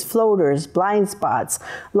disturbances, floaters, blind spots,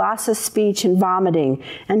 loss of speech, and vomiting.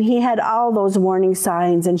 And he had all those warning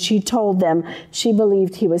signs, and she told them she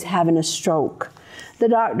believed he was having a stroke. The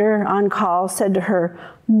doctor on call said to her,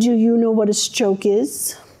 "Do you know what a stroke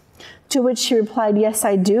is?" To which she replied, "Yes,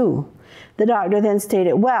 I do." The doctor then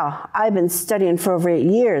stated, "Well, I've been studying for over 8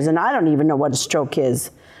 years, and I don't even know what a stroke is."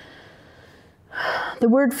 The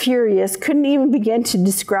word furious couldn't even begin to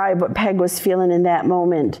describe what Peg was feeling in that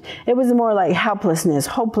moment. It was more like helplessness,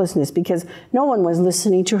 hopelessness, because no one was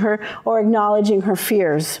listening to her or acknowledging her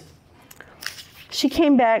fears. She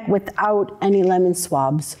came back without any lemon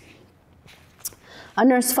swabs. A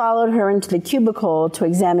nurse followed her into the cubicle to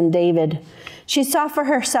examine David. She saw for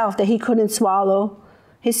herself that he couldn't swallow.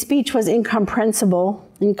 His speech was incomprehensible.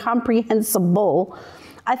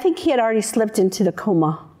 I think he had already slipped into the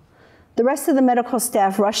coma. The rest of the medical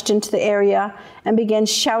staff rushed into the area and began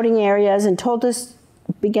shouting orders and told us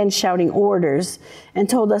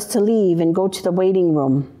to leave and go to the waiting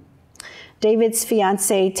room. David's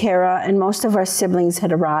fiancée, Tara, and most of our siblings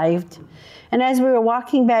had arrived. And as we were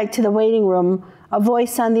walking back to the waiting room, a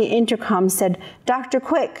voice on the intercom said, "Doctor,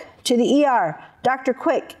 quick, to the ER, Doctor,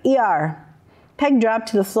 quick, ER." Peg dropped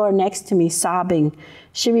to the floor next to me, sobbing.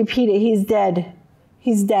 She repeated, "He's dead.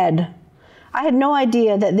 He's dead." I had no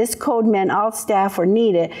idea that this code meant all staff were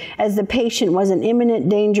needed, as the patient was in imminent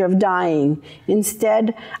danger of dying.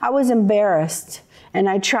 Instead, I was embarrassed, and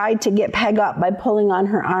I tried to get Peg up by pulling on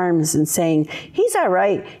her arms and saying, "He's all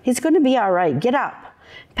right. He's going to be all right. Get up."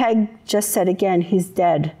 Peg just said again, "He's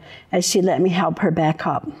dead," as she let me help her back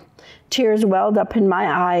up. Tears welled up in my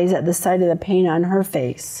eyes at the sight of the pain on her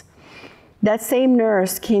face. That same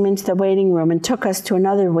nurse came into the waiting room and took us to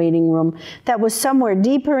another waiting room that was somewhere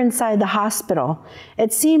deeper inside the hospital.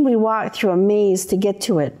 It seemed we walked through a maze to get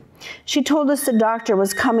to it. She told us the doctor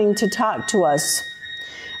was coming to talk to us.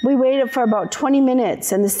 We waited for about 20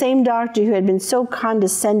 minutes, and the same doctor who had been so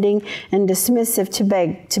condescending and dismissive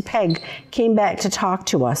to Peg came back to talk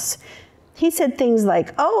to us. He said things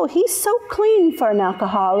like, "Oh, he's so clean for an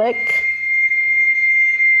alcoholic.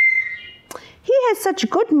 He has such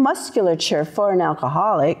good musculature for an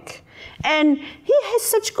alcoholic, and he has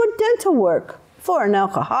such good dental work for an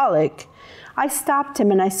alcoholic." I stopped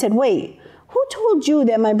him and I said, "Wait, who told you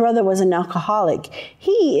that my brother was an alcoholic?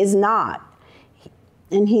 He is not."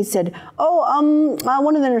 And he said,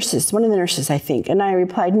 one of the nurses, I think. And I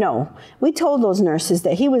replied, "No, we told those nurses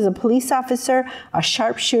that he was a police officer, a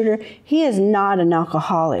sharpshooter. He is not an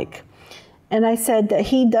alcoholic." And I said that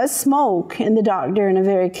he does smoke, and the doctor in a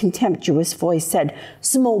very contemptuous voice said,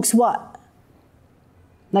 "Smokes what?"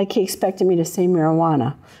 like he expected me to say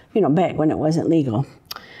marijuana, back when it wasn't legal.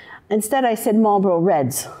 Instead, I said Marlboro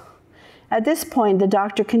Reds. At this point, the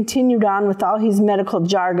doctor continued on with all his medical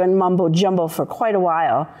jargon mumbo-jumbo for quite a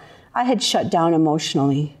while. I had shut down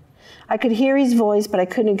emotionally. I could hear his voice, but I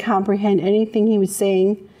couldn't comprehend anything he was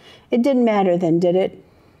saying. It didn't matter then, did it?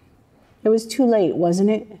 It was too late, wasn't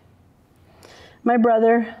it? My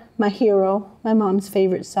brother, my hero, my mom's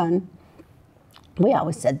favorite son, we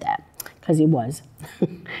always said that, because he was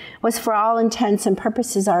for all intents and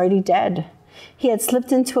purposes already dead. He had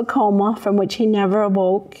slipped into a coma from which he never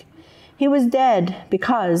awoke. He was dead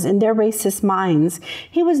because, in their racist minds,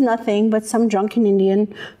 he was nothing but some drunken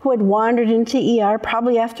Indian who had wandered into ER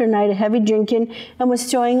probably after a night of heavy drinking and was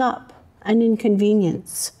throwing up, an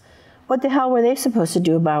inconvenience. What the hell were they supposed to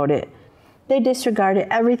do about it? They disregarded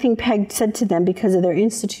everything Peg said to them because of their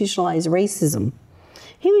institutionalized racism.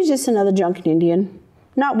 He was just another drunken Indian,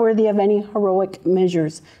 not worthy of any heroic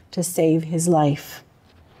measures to save his life.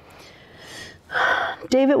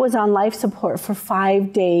 David was on life support for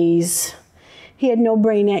 5 days. He had no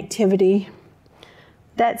brain activity.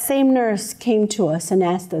 That same nurse came to us and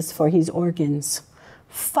asked us for his organs.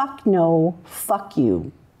 Fuck no, fuck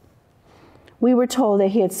you. We were told that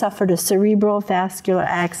he had suffered a cerebral vascular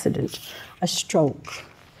accident, a stroke.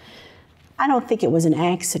 I don't think it was an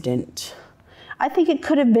accident. I think it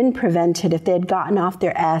could have been prevented if they had gotten off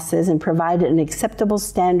their asses and provided an acceptable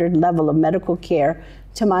standard level of medical care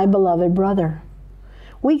to my beloved brother.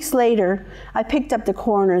 Weeks later, I picked up the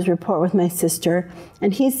coroner's report with my sister,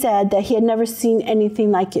 and he said that he had never seen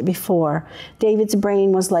anything like it before. David's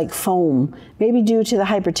brain was like foam, maybe due to the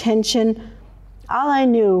hypertension. All I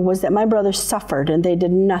knew was that my brother suffered, and they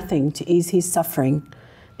did nothing to ease his suffering.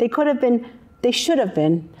 They should have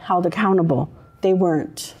been held accountable. They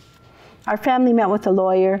weren't. Our family met with a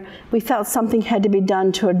lawyer. We felt something had to be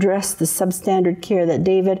done to address the substandard care that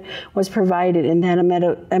David was provided in that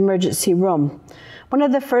emergency room. One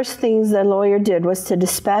of the first things the lawyer did was to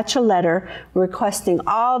dispatch a letter requesting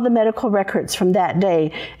all the medical records from that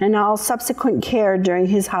day and all subsequent care during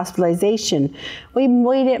his hospitalization. We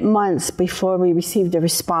waited months before we received a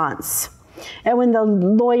response. And when the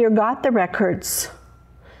lawyer got the records,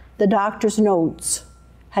 the doctor's notes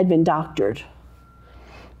had been doctored.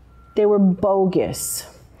 They were bogus.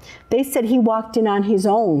 They said he walked in on his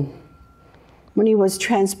own when he was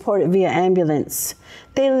transported via ambulance.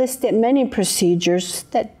 They listed many procedures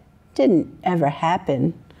that didn't ever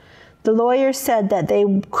happen. The lawyer said that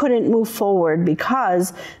they couldn't move forward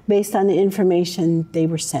because, based on the information they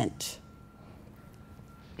were sent.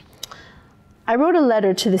 I wrote a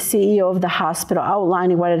letter to the CEO of the hospital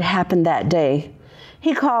outlining what had happened that day.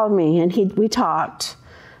 He called me and we talked.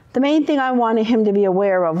 The main thing I wanted him to be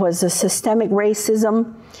aware of was the systemic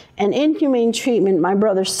racism and inhumane treatment my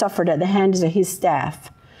brother suffered at the hands of his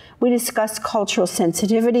staff. We discussed cultural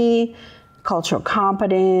sensitivity, cultural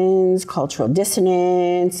competence, cultural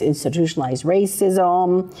dissonance, institutionalized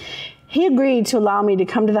racism. He agreed to allow me to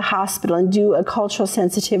come to the hospital and do a cultural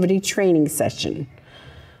sensitivity training session.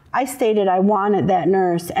 I stated I wanted that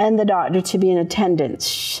nurse and the doctor to be in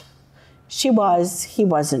attendance. She was, he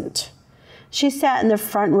wasn't. She sat in the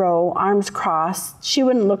front row, arms crossed. She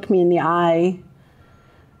wouldn't look me in the eye.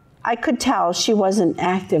 I could tell she wasn't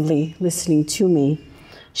actively listening to me.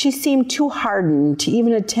 She seemed too hardened to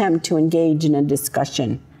even attempt to engage in a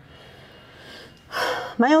discussion.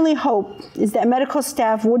 My only hope is that medical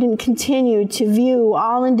staff wouldn't continue to view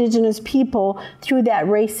all Indigenous people through that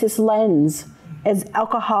racist lens as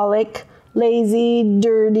alcoholic, lazy,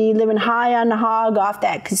 dirty, living high on the hog off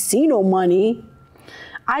that casino money.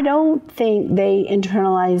 I don't think they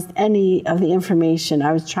internalized any of the information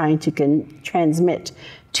I was trying to transmit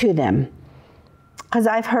to them. Because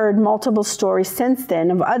I've heard multiple stories since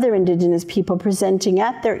then of other Indigenous people presenting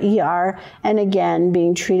at their ER and again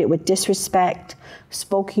being treated with disrespect,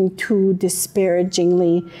 spoken to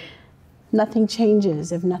disparagingly. Nothing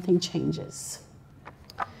changes if nothing changes.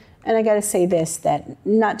 And I gotta say this, that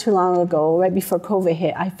not too long ago, right before COVID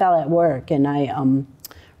hit, I fell at work and I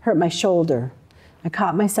hurt my shoulder. I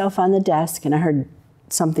caught myself on the desk and I heard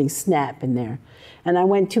something snap in there. And I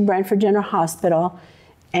went to Brantford General Hospital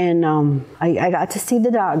and I got to see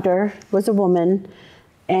the doctor, it was a woman.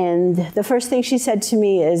 And the first thing she said to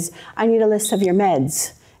me is, I need a list of your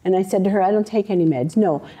meds. And I said to her, I don't take any meds.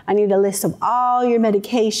 No, I need a list of all your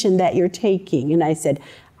medication that you're taking. And I said,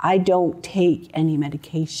 I don't take any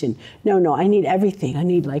medication. No, I need everything. I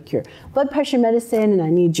need like your blood pressure medicine and I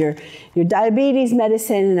need your diabetes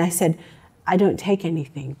medicine. And I said, I don't take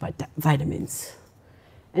anything but vitamins.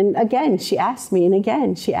 And again, she asked me, and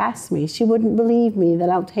again, she asked me. She wouldn't believe me that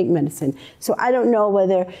I'll take medicine. So I don't know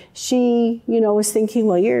whether she, was thinking,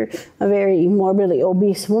 well, you're a very morbidly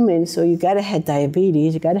obese woman, so you got to have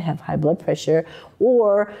diabetes, you got to have high blood pressure.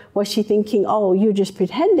 Or was she thinking, oh, you're just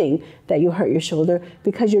pretending that you hurt your shoulder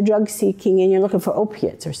because you're drug seeking and you're looking for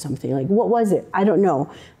opiates or something? Like, what was it? I don't know.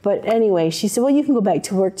 But anyway, she said, well, you can go back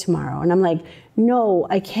to work tomorrow. And I'm like, no,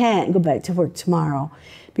 I can't go back to work tomorrow,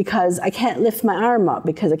 because I can't lift my arm up,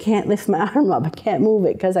 because I can't lift my arm up. I can't move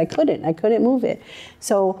it because I couldn't move it.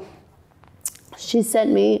 So she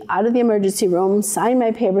sent me out of the emergency room, signed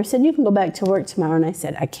my paper, said, you can go back to work tomorrow. And I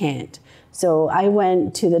said, I can't. So I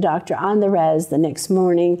went to the doctor on the res the next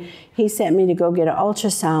morning. He sent me to go get an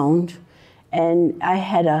ultrasound, and I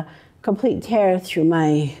had a complete tear through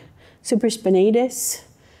my supraspinatus.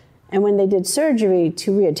 And when they did surgery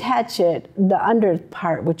to reattach it, the under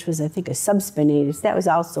part, which was, I think, a subspinatus, that was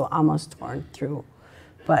also almost torn through.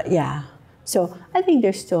 But yeah, so I think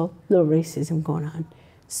there's still a little racism going on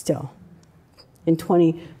still in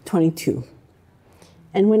 2022.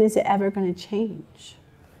 And when is it ever going to change?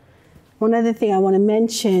 One other thing I want to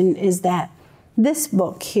mention is that this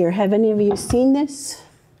book here, have any of you seen this?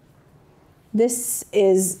 This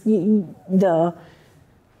is the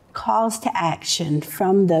calls to action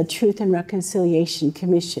from the Truth and Reconciliation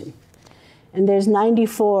Commission. And there's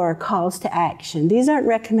 94 calls to action. These aren't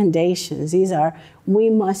recommendations. These are, we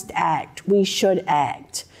must act, we should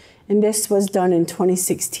act. And this was done in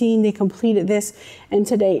 2016. They completed this, and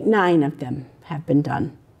to date, 9 of them have been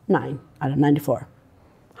done. 9 out of 94.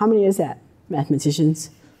 How many is that, mathematicians?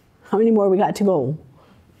 How many more we got to go?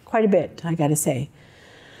 Quite a bit, I gotta say.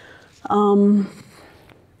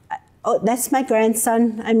 Oh, that's my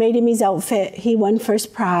grandson. I made him his outfit. He won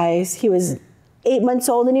first prize. He was 8 months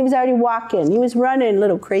old and he was already walking. He was running,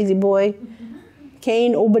 little crazy boy.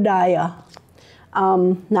 Cain Obadiah.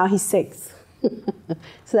 Now he's 6.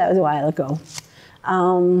 So that was a while ago.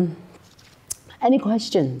 Any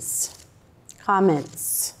questions?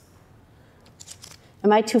 Comments?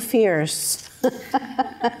 Am I too fierce?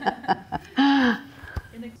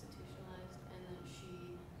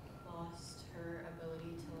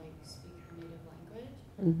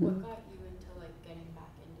 Mm-hmm. What got you into getting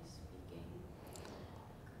back into speaking?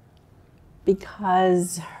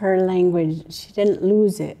 Because her language, she didn't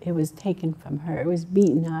lose it. It was taken from her. It was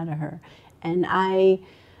beaten out of her. And I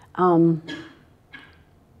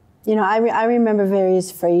remember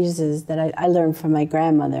various phrases that I learned from my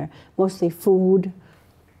grandmother, mostly food.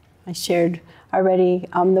 I shared already.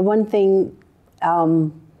 The one thing,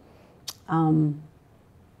 I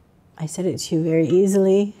said it to you very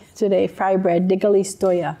easily today, fry bread,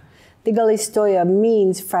 digalistoya. Digalistoya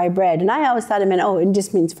means fry bread. And I always thought it meant, it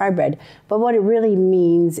just means fry bread. But what it really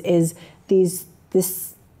means is these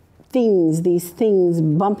things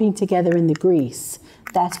bumping together in the grease.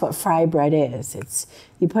 That's what fry bread is.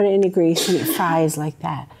 You put it in the grease and it fries like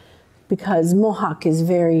that. Because Mohawk is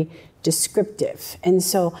very descriptive. And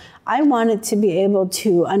so I wanted to be able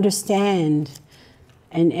to understand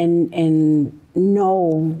and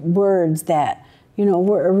know words that,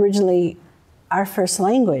 were originally our first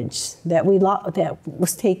language that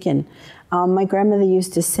was taken. My grandmother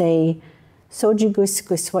used to say,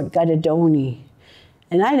 "Sojiguskus what gadadoni,"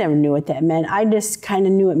 and I never knew what that meant. I just kind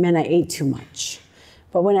of knew it meant I ate too much.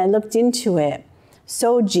 But when I looked into it,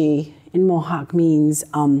 soji in Mohawk means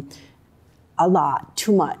a lot,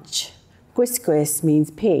 too much. Quisquis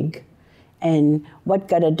means pig, and what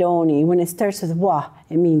gadadoni, when it starts with wa,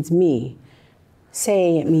 it means me.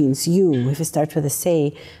 Say, it means you, if it starts with a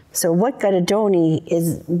say. So what gadadoni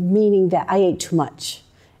is meaning that I ate too much,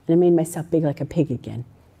 and I made myself big like a pig again.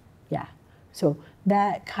 Yeah. So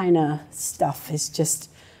that kind of stuff is just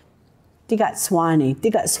digatswani.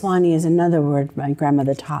 Digatswani is another word my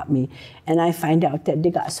grandmother taught me, and I find out that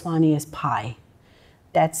digatswani is pie.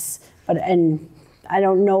 And I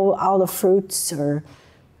don't know all the fruits or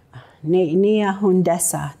Nia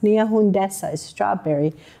hundesa. Nia hundesa is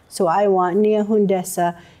strawberry. So I want Nia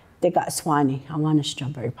hundesa digatswani. I want a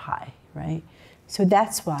strawberry pie, right? So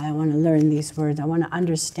that's why I want to learn these words. I want to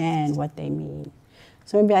understand what they mean.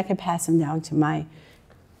 So maybe I could pass them down to my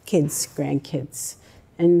kids, grandkids.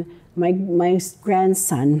 And my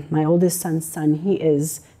grandson, my oldest son's son, he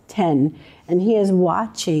is 10, and he is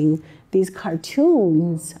watching these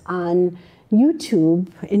cartoons on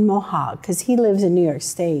YouTube in Mohawk, because he lives in New York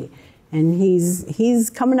State. And he's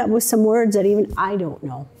coming up with some words that even I don't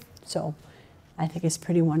know. So I think it's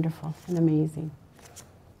pretty wonderful and amazing.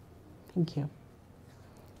 Thank you.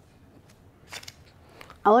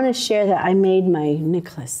 I want to share that I made my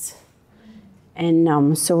necklace.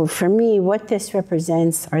 And so for me, what this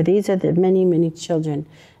represents these are the many, many children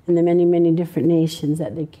and the many, many different nations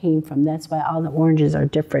that they came from. That's why all the oranges are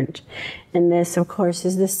different. And this, of course,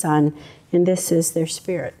 is the sun, and this is their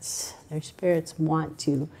spirits. Their spirits want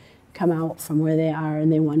to come out from where they are,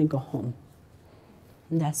 and they want to go home.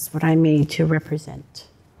 And that's what I made to represent.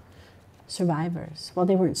 Survivors. Well,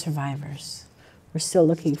 they weren't survivors. We're still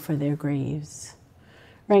looking for their graves.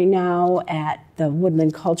 Right now at the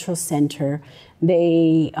Woodland Cultural Center,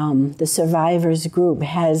 the survivors group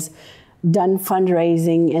has done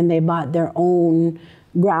fundraising, and they bought their own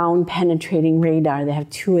ground penetrating radar. They have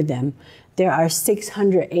 2 of them. There are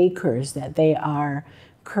 600 acres that they are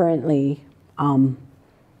currently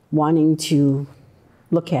wanting to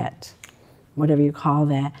look at, whatever you call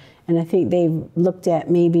that. And I think they've looked at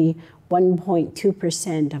maybe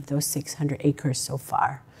 1.2% of those 600 acres so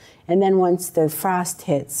far. And then once the frost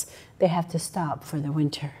hits, they have to stop for the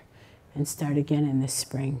winter and start again in the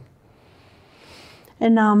spring.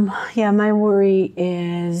 And yeah, my worry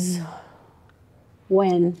is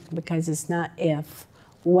when, because it's not if,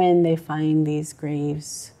 when they find these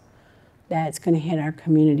graves, that's going to hit our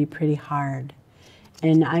community pretty hard.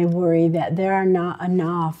 And I worry that there are not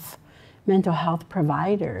enough mental health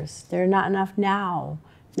providers. There are not enough now.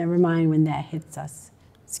 Never mind when that hits us.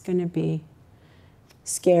 It's going to be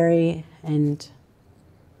scary and,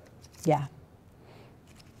 yeah,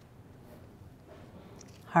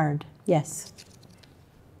 hard. Yes?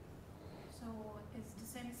 So it's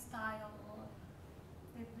the same style, or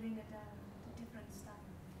they bring it a different style?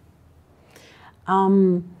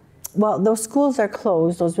 Well, those schools are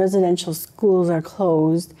closed. Those residential schools are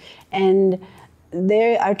closed. And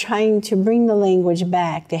they are trying to bring the language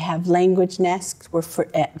back. They have language nests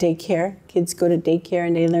at daycare. Kids go to daycare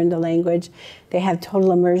and they learn the language. They have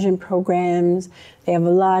total immersion programs. They have a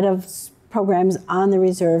lot of programs on the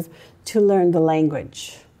reserve to learn the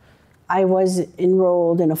language. I was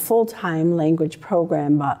enrolled in a full-time language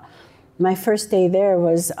program, but my first day there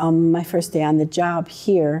was my first day on the job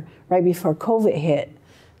here, right before COVID hit.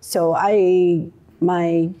 So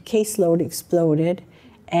my caseload exploded,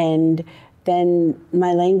 and then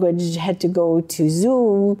my language had to go to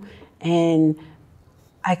Zoom, and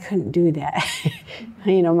I couldn't do that.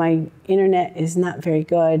 You know, my internet is not very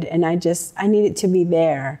good, and I needed to be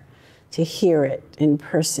there to hear it in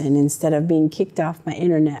person instead of being kicked off my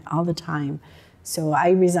internet all the time. So I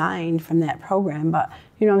resigned from that program, but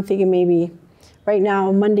you know, I'm thinking maybe right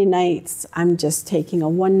now, Monday nights, I'm just taking a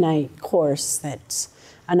one-night course that's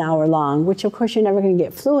an hour long, which of course you're never gonna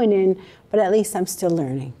get fluent in, but at least I'm still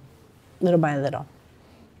learning, little by little.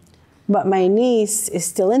 But my niece is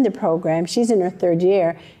still in the program. She's in her 3rd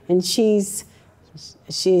year, and she's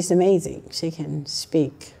amazing. She can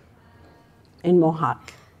speak in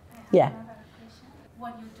Mohawk. Yeah. Another question.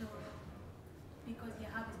 What you do, because you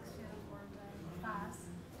have experience for the past,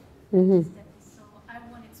 so I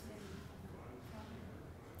want to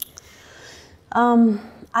explain.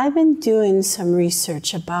 I've been doing some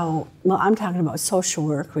research about, well, I'm talking about social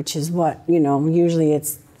work, which is what, you know, usually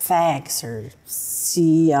it's FACS or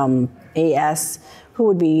CAS, who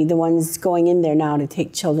would be the ones going in there now to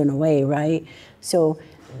take children away, right? So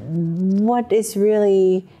what is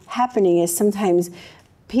really happening is sometimes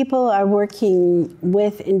people are working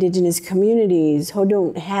with Indigenous communities who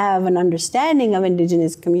don't have an understanding of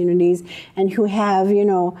Indigenous communities and who have, you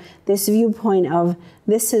know, this viewpoint of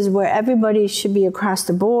this is where everybody should be across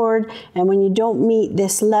the board, and when you don't meet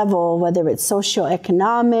this level, whether it's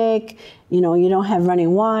socioeconomic, you know, you don't have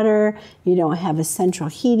running water, you don't have a central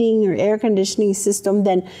heating or air conditioning system,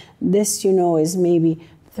 then this, you know, is maybe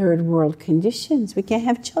 3rd world conditions. We can't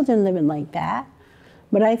have children living like that.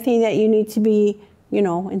 But I think that you need to be, you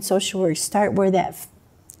know, in social work, start where that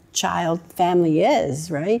child family is,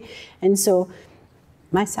 right? And so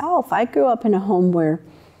myself, I grew up in a home where,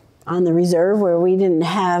 on the reserve, where we didn't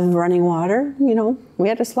have running water, you know, we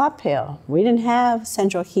had a slop pail. We didn't have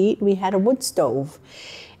central heat, we had a wood stove.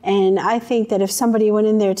 And I think that if somebody went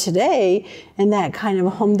in there today in that kind of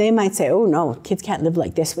a home, they might say, oh no, kids can't live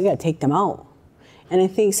like this, we gotta take them out. And I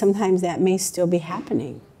think sometimes that may still be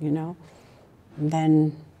happening, you know. And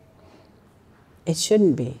then it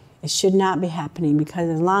shouldn't be. It should not be happening, because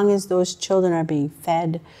as long as those children are being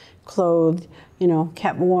fed, clothed, you know,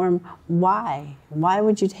 kept warm, why? Why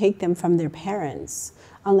would you take them from their parents?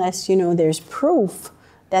 Unless, you know, there's proof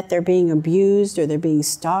that they're being abused or they're being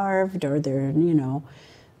starved or they're, you know,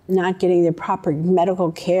 not getting the proper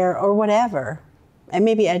medical care or whatever. And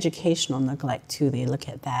maybe educational neglect too. They look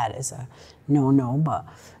at that as a no-no, but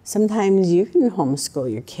sometimes you can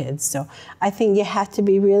homeschool your kids. So I think you have to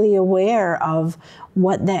be really aware of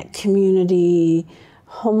what that community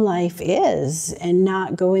home life is, and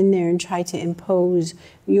not go in there and try to impose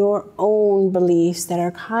your own beliefs that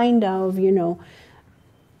are kind of, you know,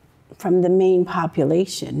 from the main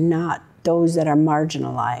population, not those that are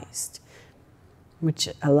marginalized, which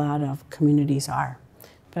a lot of communities are,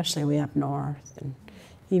 especially way up north and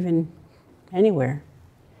even anywhere.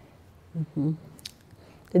 Mm-hmm.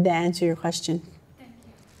 Did that answer your question? Thank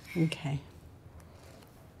you. Okay.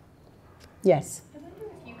 Yes? I wonder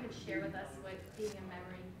if you could share with us what being a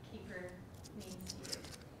memory keeper means to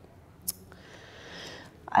you.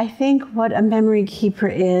 I think what a memory keeper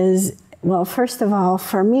is, well, first of all,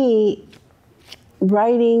 for me,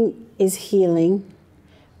 writing is healing.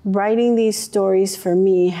 Writing these stories for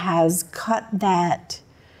me has cut that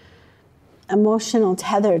emotional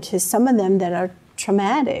tether to some of them that are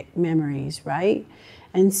traumatic memories, right?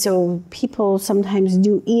 And so people sometimes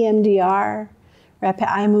do EMDR,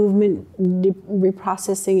 rapid eye movement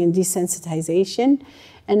reprocessing and desensitization.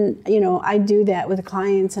 And, you know, I do that with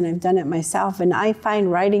clients, and I've done it myself. And I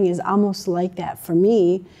find writing is almost like that for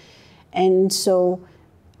me. And so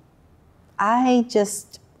I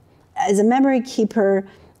just, as a memory keeper,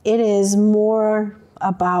 it is more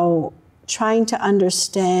about trying to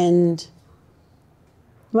understand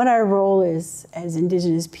what our role is as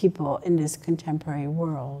Indigenous people in this contemporary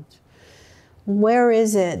world. Where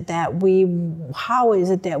is it that how is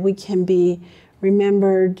it that we can be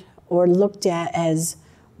remembered or looked at as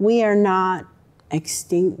we are not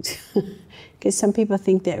extinct? Because some people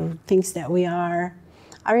thinks that we are.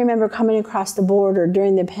 I remember coming across the border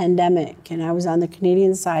during the pandemic, and I was on the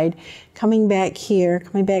Canadian side, coming back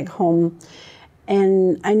home,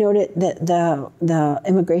 and I noted that the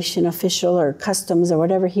immigration official or customs or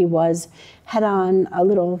whatever he was had on a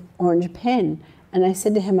little orange pin. And I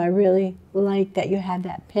said to him, I really like that you had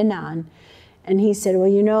that pin on. And he said, well,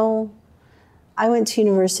 you know, I went to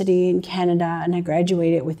university in Canada and I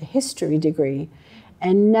graduated with a history degree.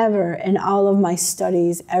 And never in all of my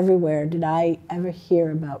studies everywhere did I ever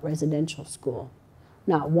hear about residential school.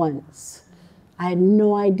 Not once. I had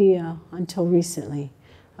no idea until recently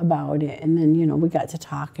about it. And then, you know, we got to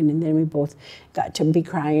talking, and then we both got to be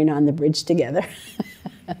crying on the bridge together.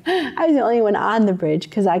 I was the only one on the bridge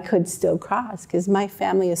because I could still cross, because my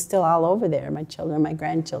family is still all over there, my children, my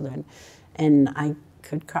grandchildren, and I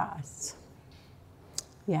could cross.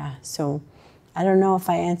 Yeah, so I don't know if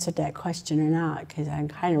I answered that question or not, because I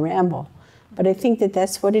kind of ramble. But I think that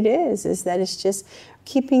that's what it is that it's just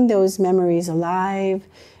keeping those memories alive,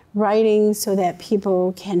 writing so that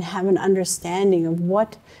people can have an understanding of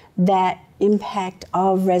what that impact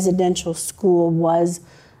of residential school was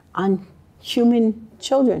on human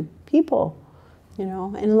children, people, you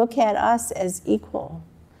know, and look at us as equal.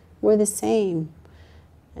 We're the same.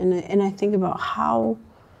 And I think about how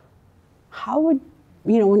would,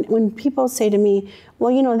 you know, when people say to me,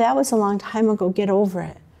 well, you know, that was a long time ago, get over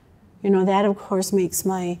it. You know, that of course makes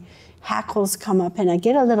my hackles come up, and I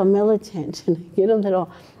get a little militant, and I get a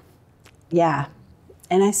little, yeah.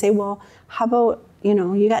 And I say, well, how about, you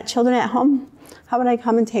know, you got children at home? How about I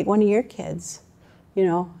come and take one of your kids? You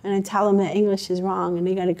know, and I tell them that English is wrong, and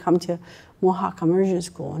they got to come to Mohawk immersion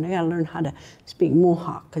school, and they got to learn how to speak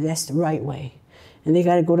Mohawk, because that's the right way. And they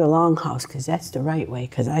got to go to Longhouse, because that's the right way,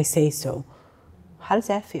 because I say so. How does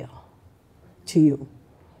that feel to you?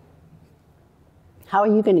 How are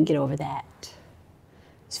you going to get over that?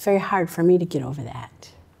 It's very hard for me to get over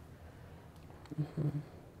that. Mm-hmm.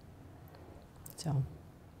 So,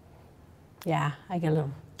 yeah, I get a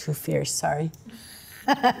little too fierce, sorry.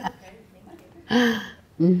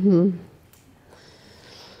 Mm-hmm.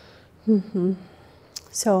 Mm-hmm.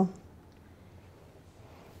 So,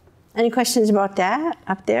 any questions about that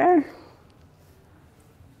up there?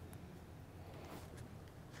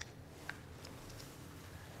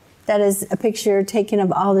 That is a picture taken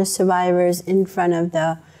of all the survivors in front of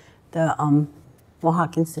the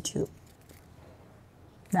Mohawk Institute.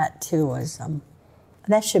 That too was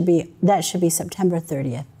that should be September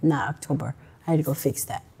 30th, not October. I had to go fix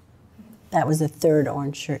that. That was the third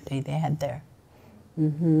orange shirt day they had there.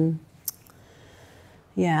 Mm-hmm.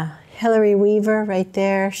 Yeah, Hillary Weaver right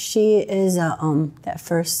there. She is that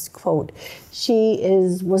first quote. She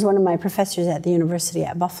was one of my professors at the University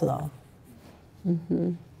at Buffalo.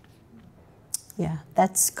 Mm-hmm. Yeah,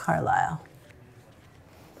 that's Carlisle.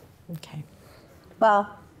 Okay.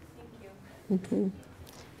 Well, thank you. Mm-hmm.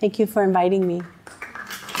 Thank you for inviting me.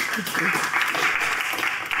 Thank you.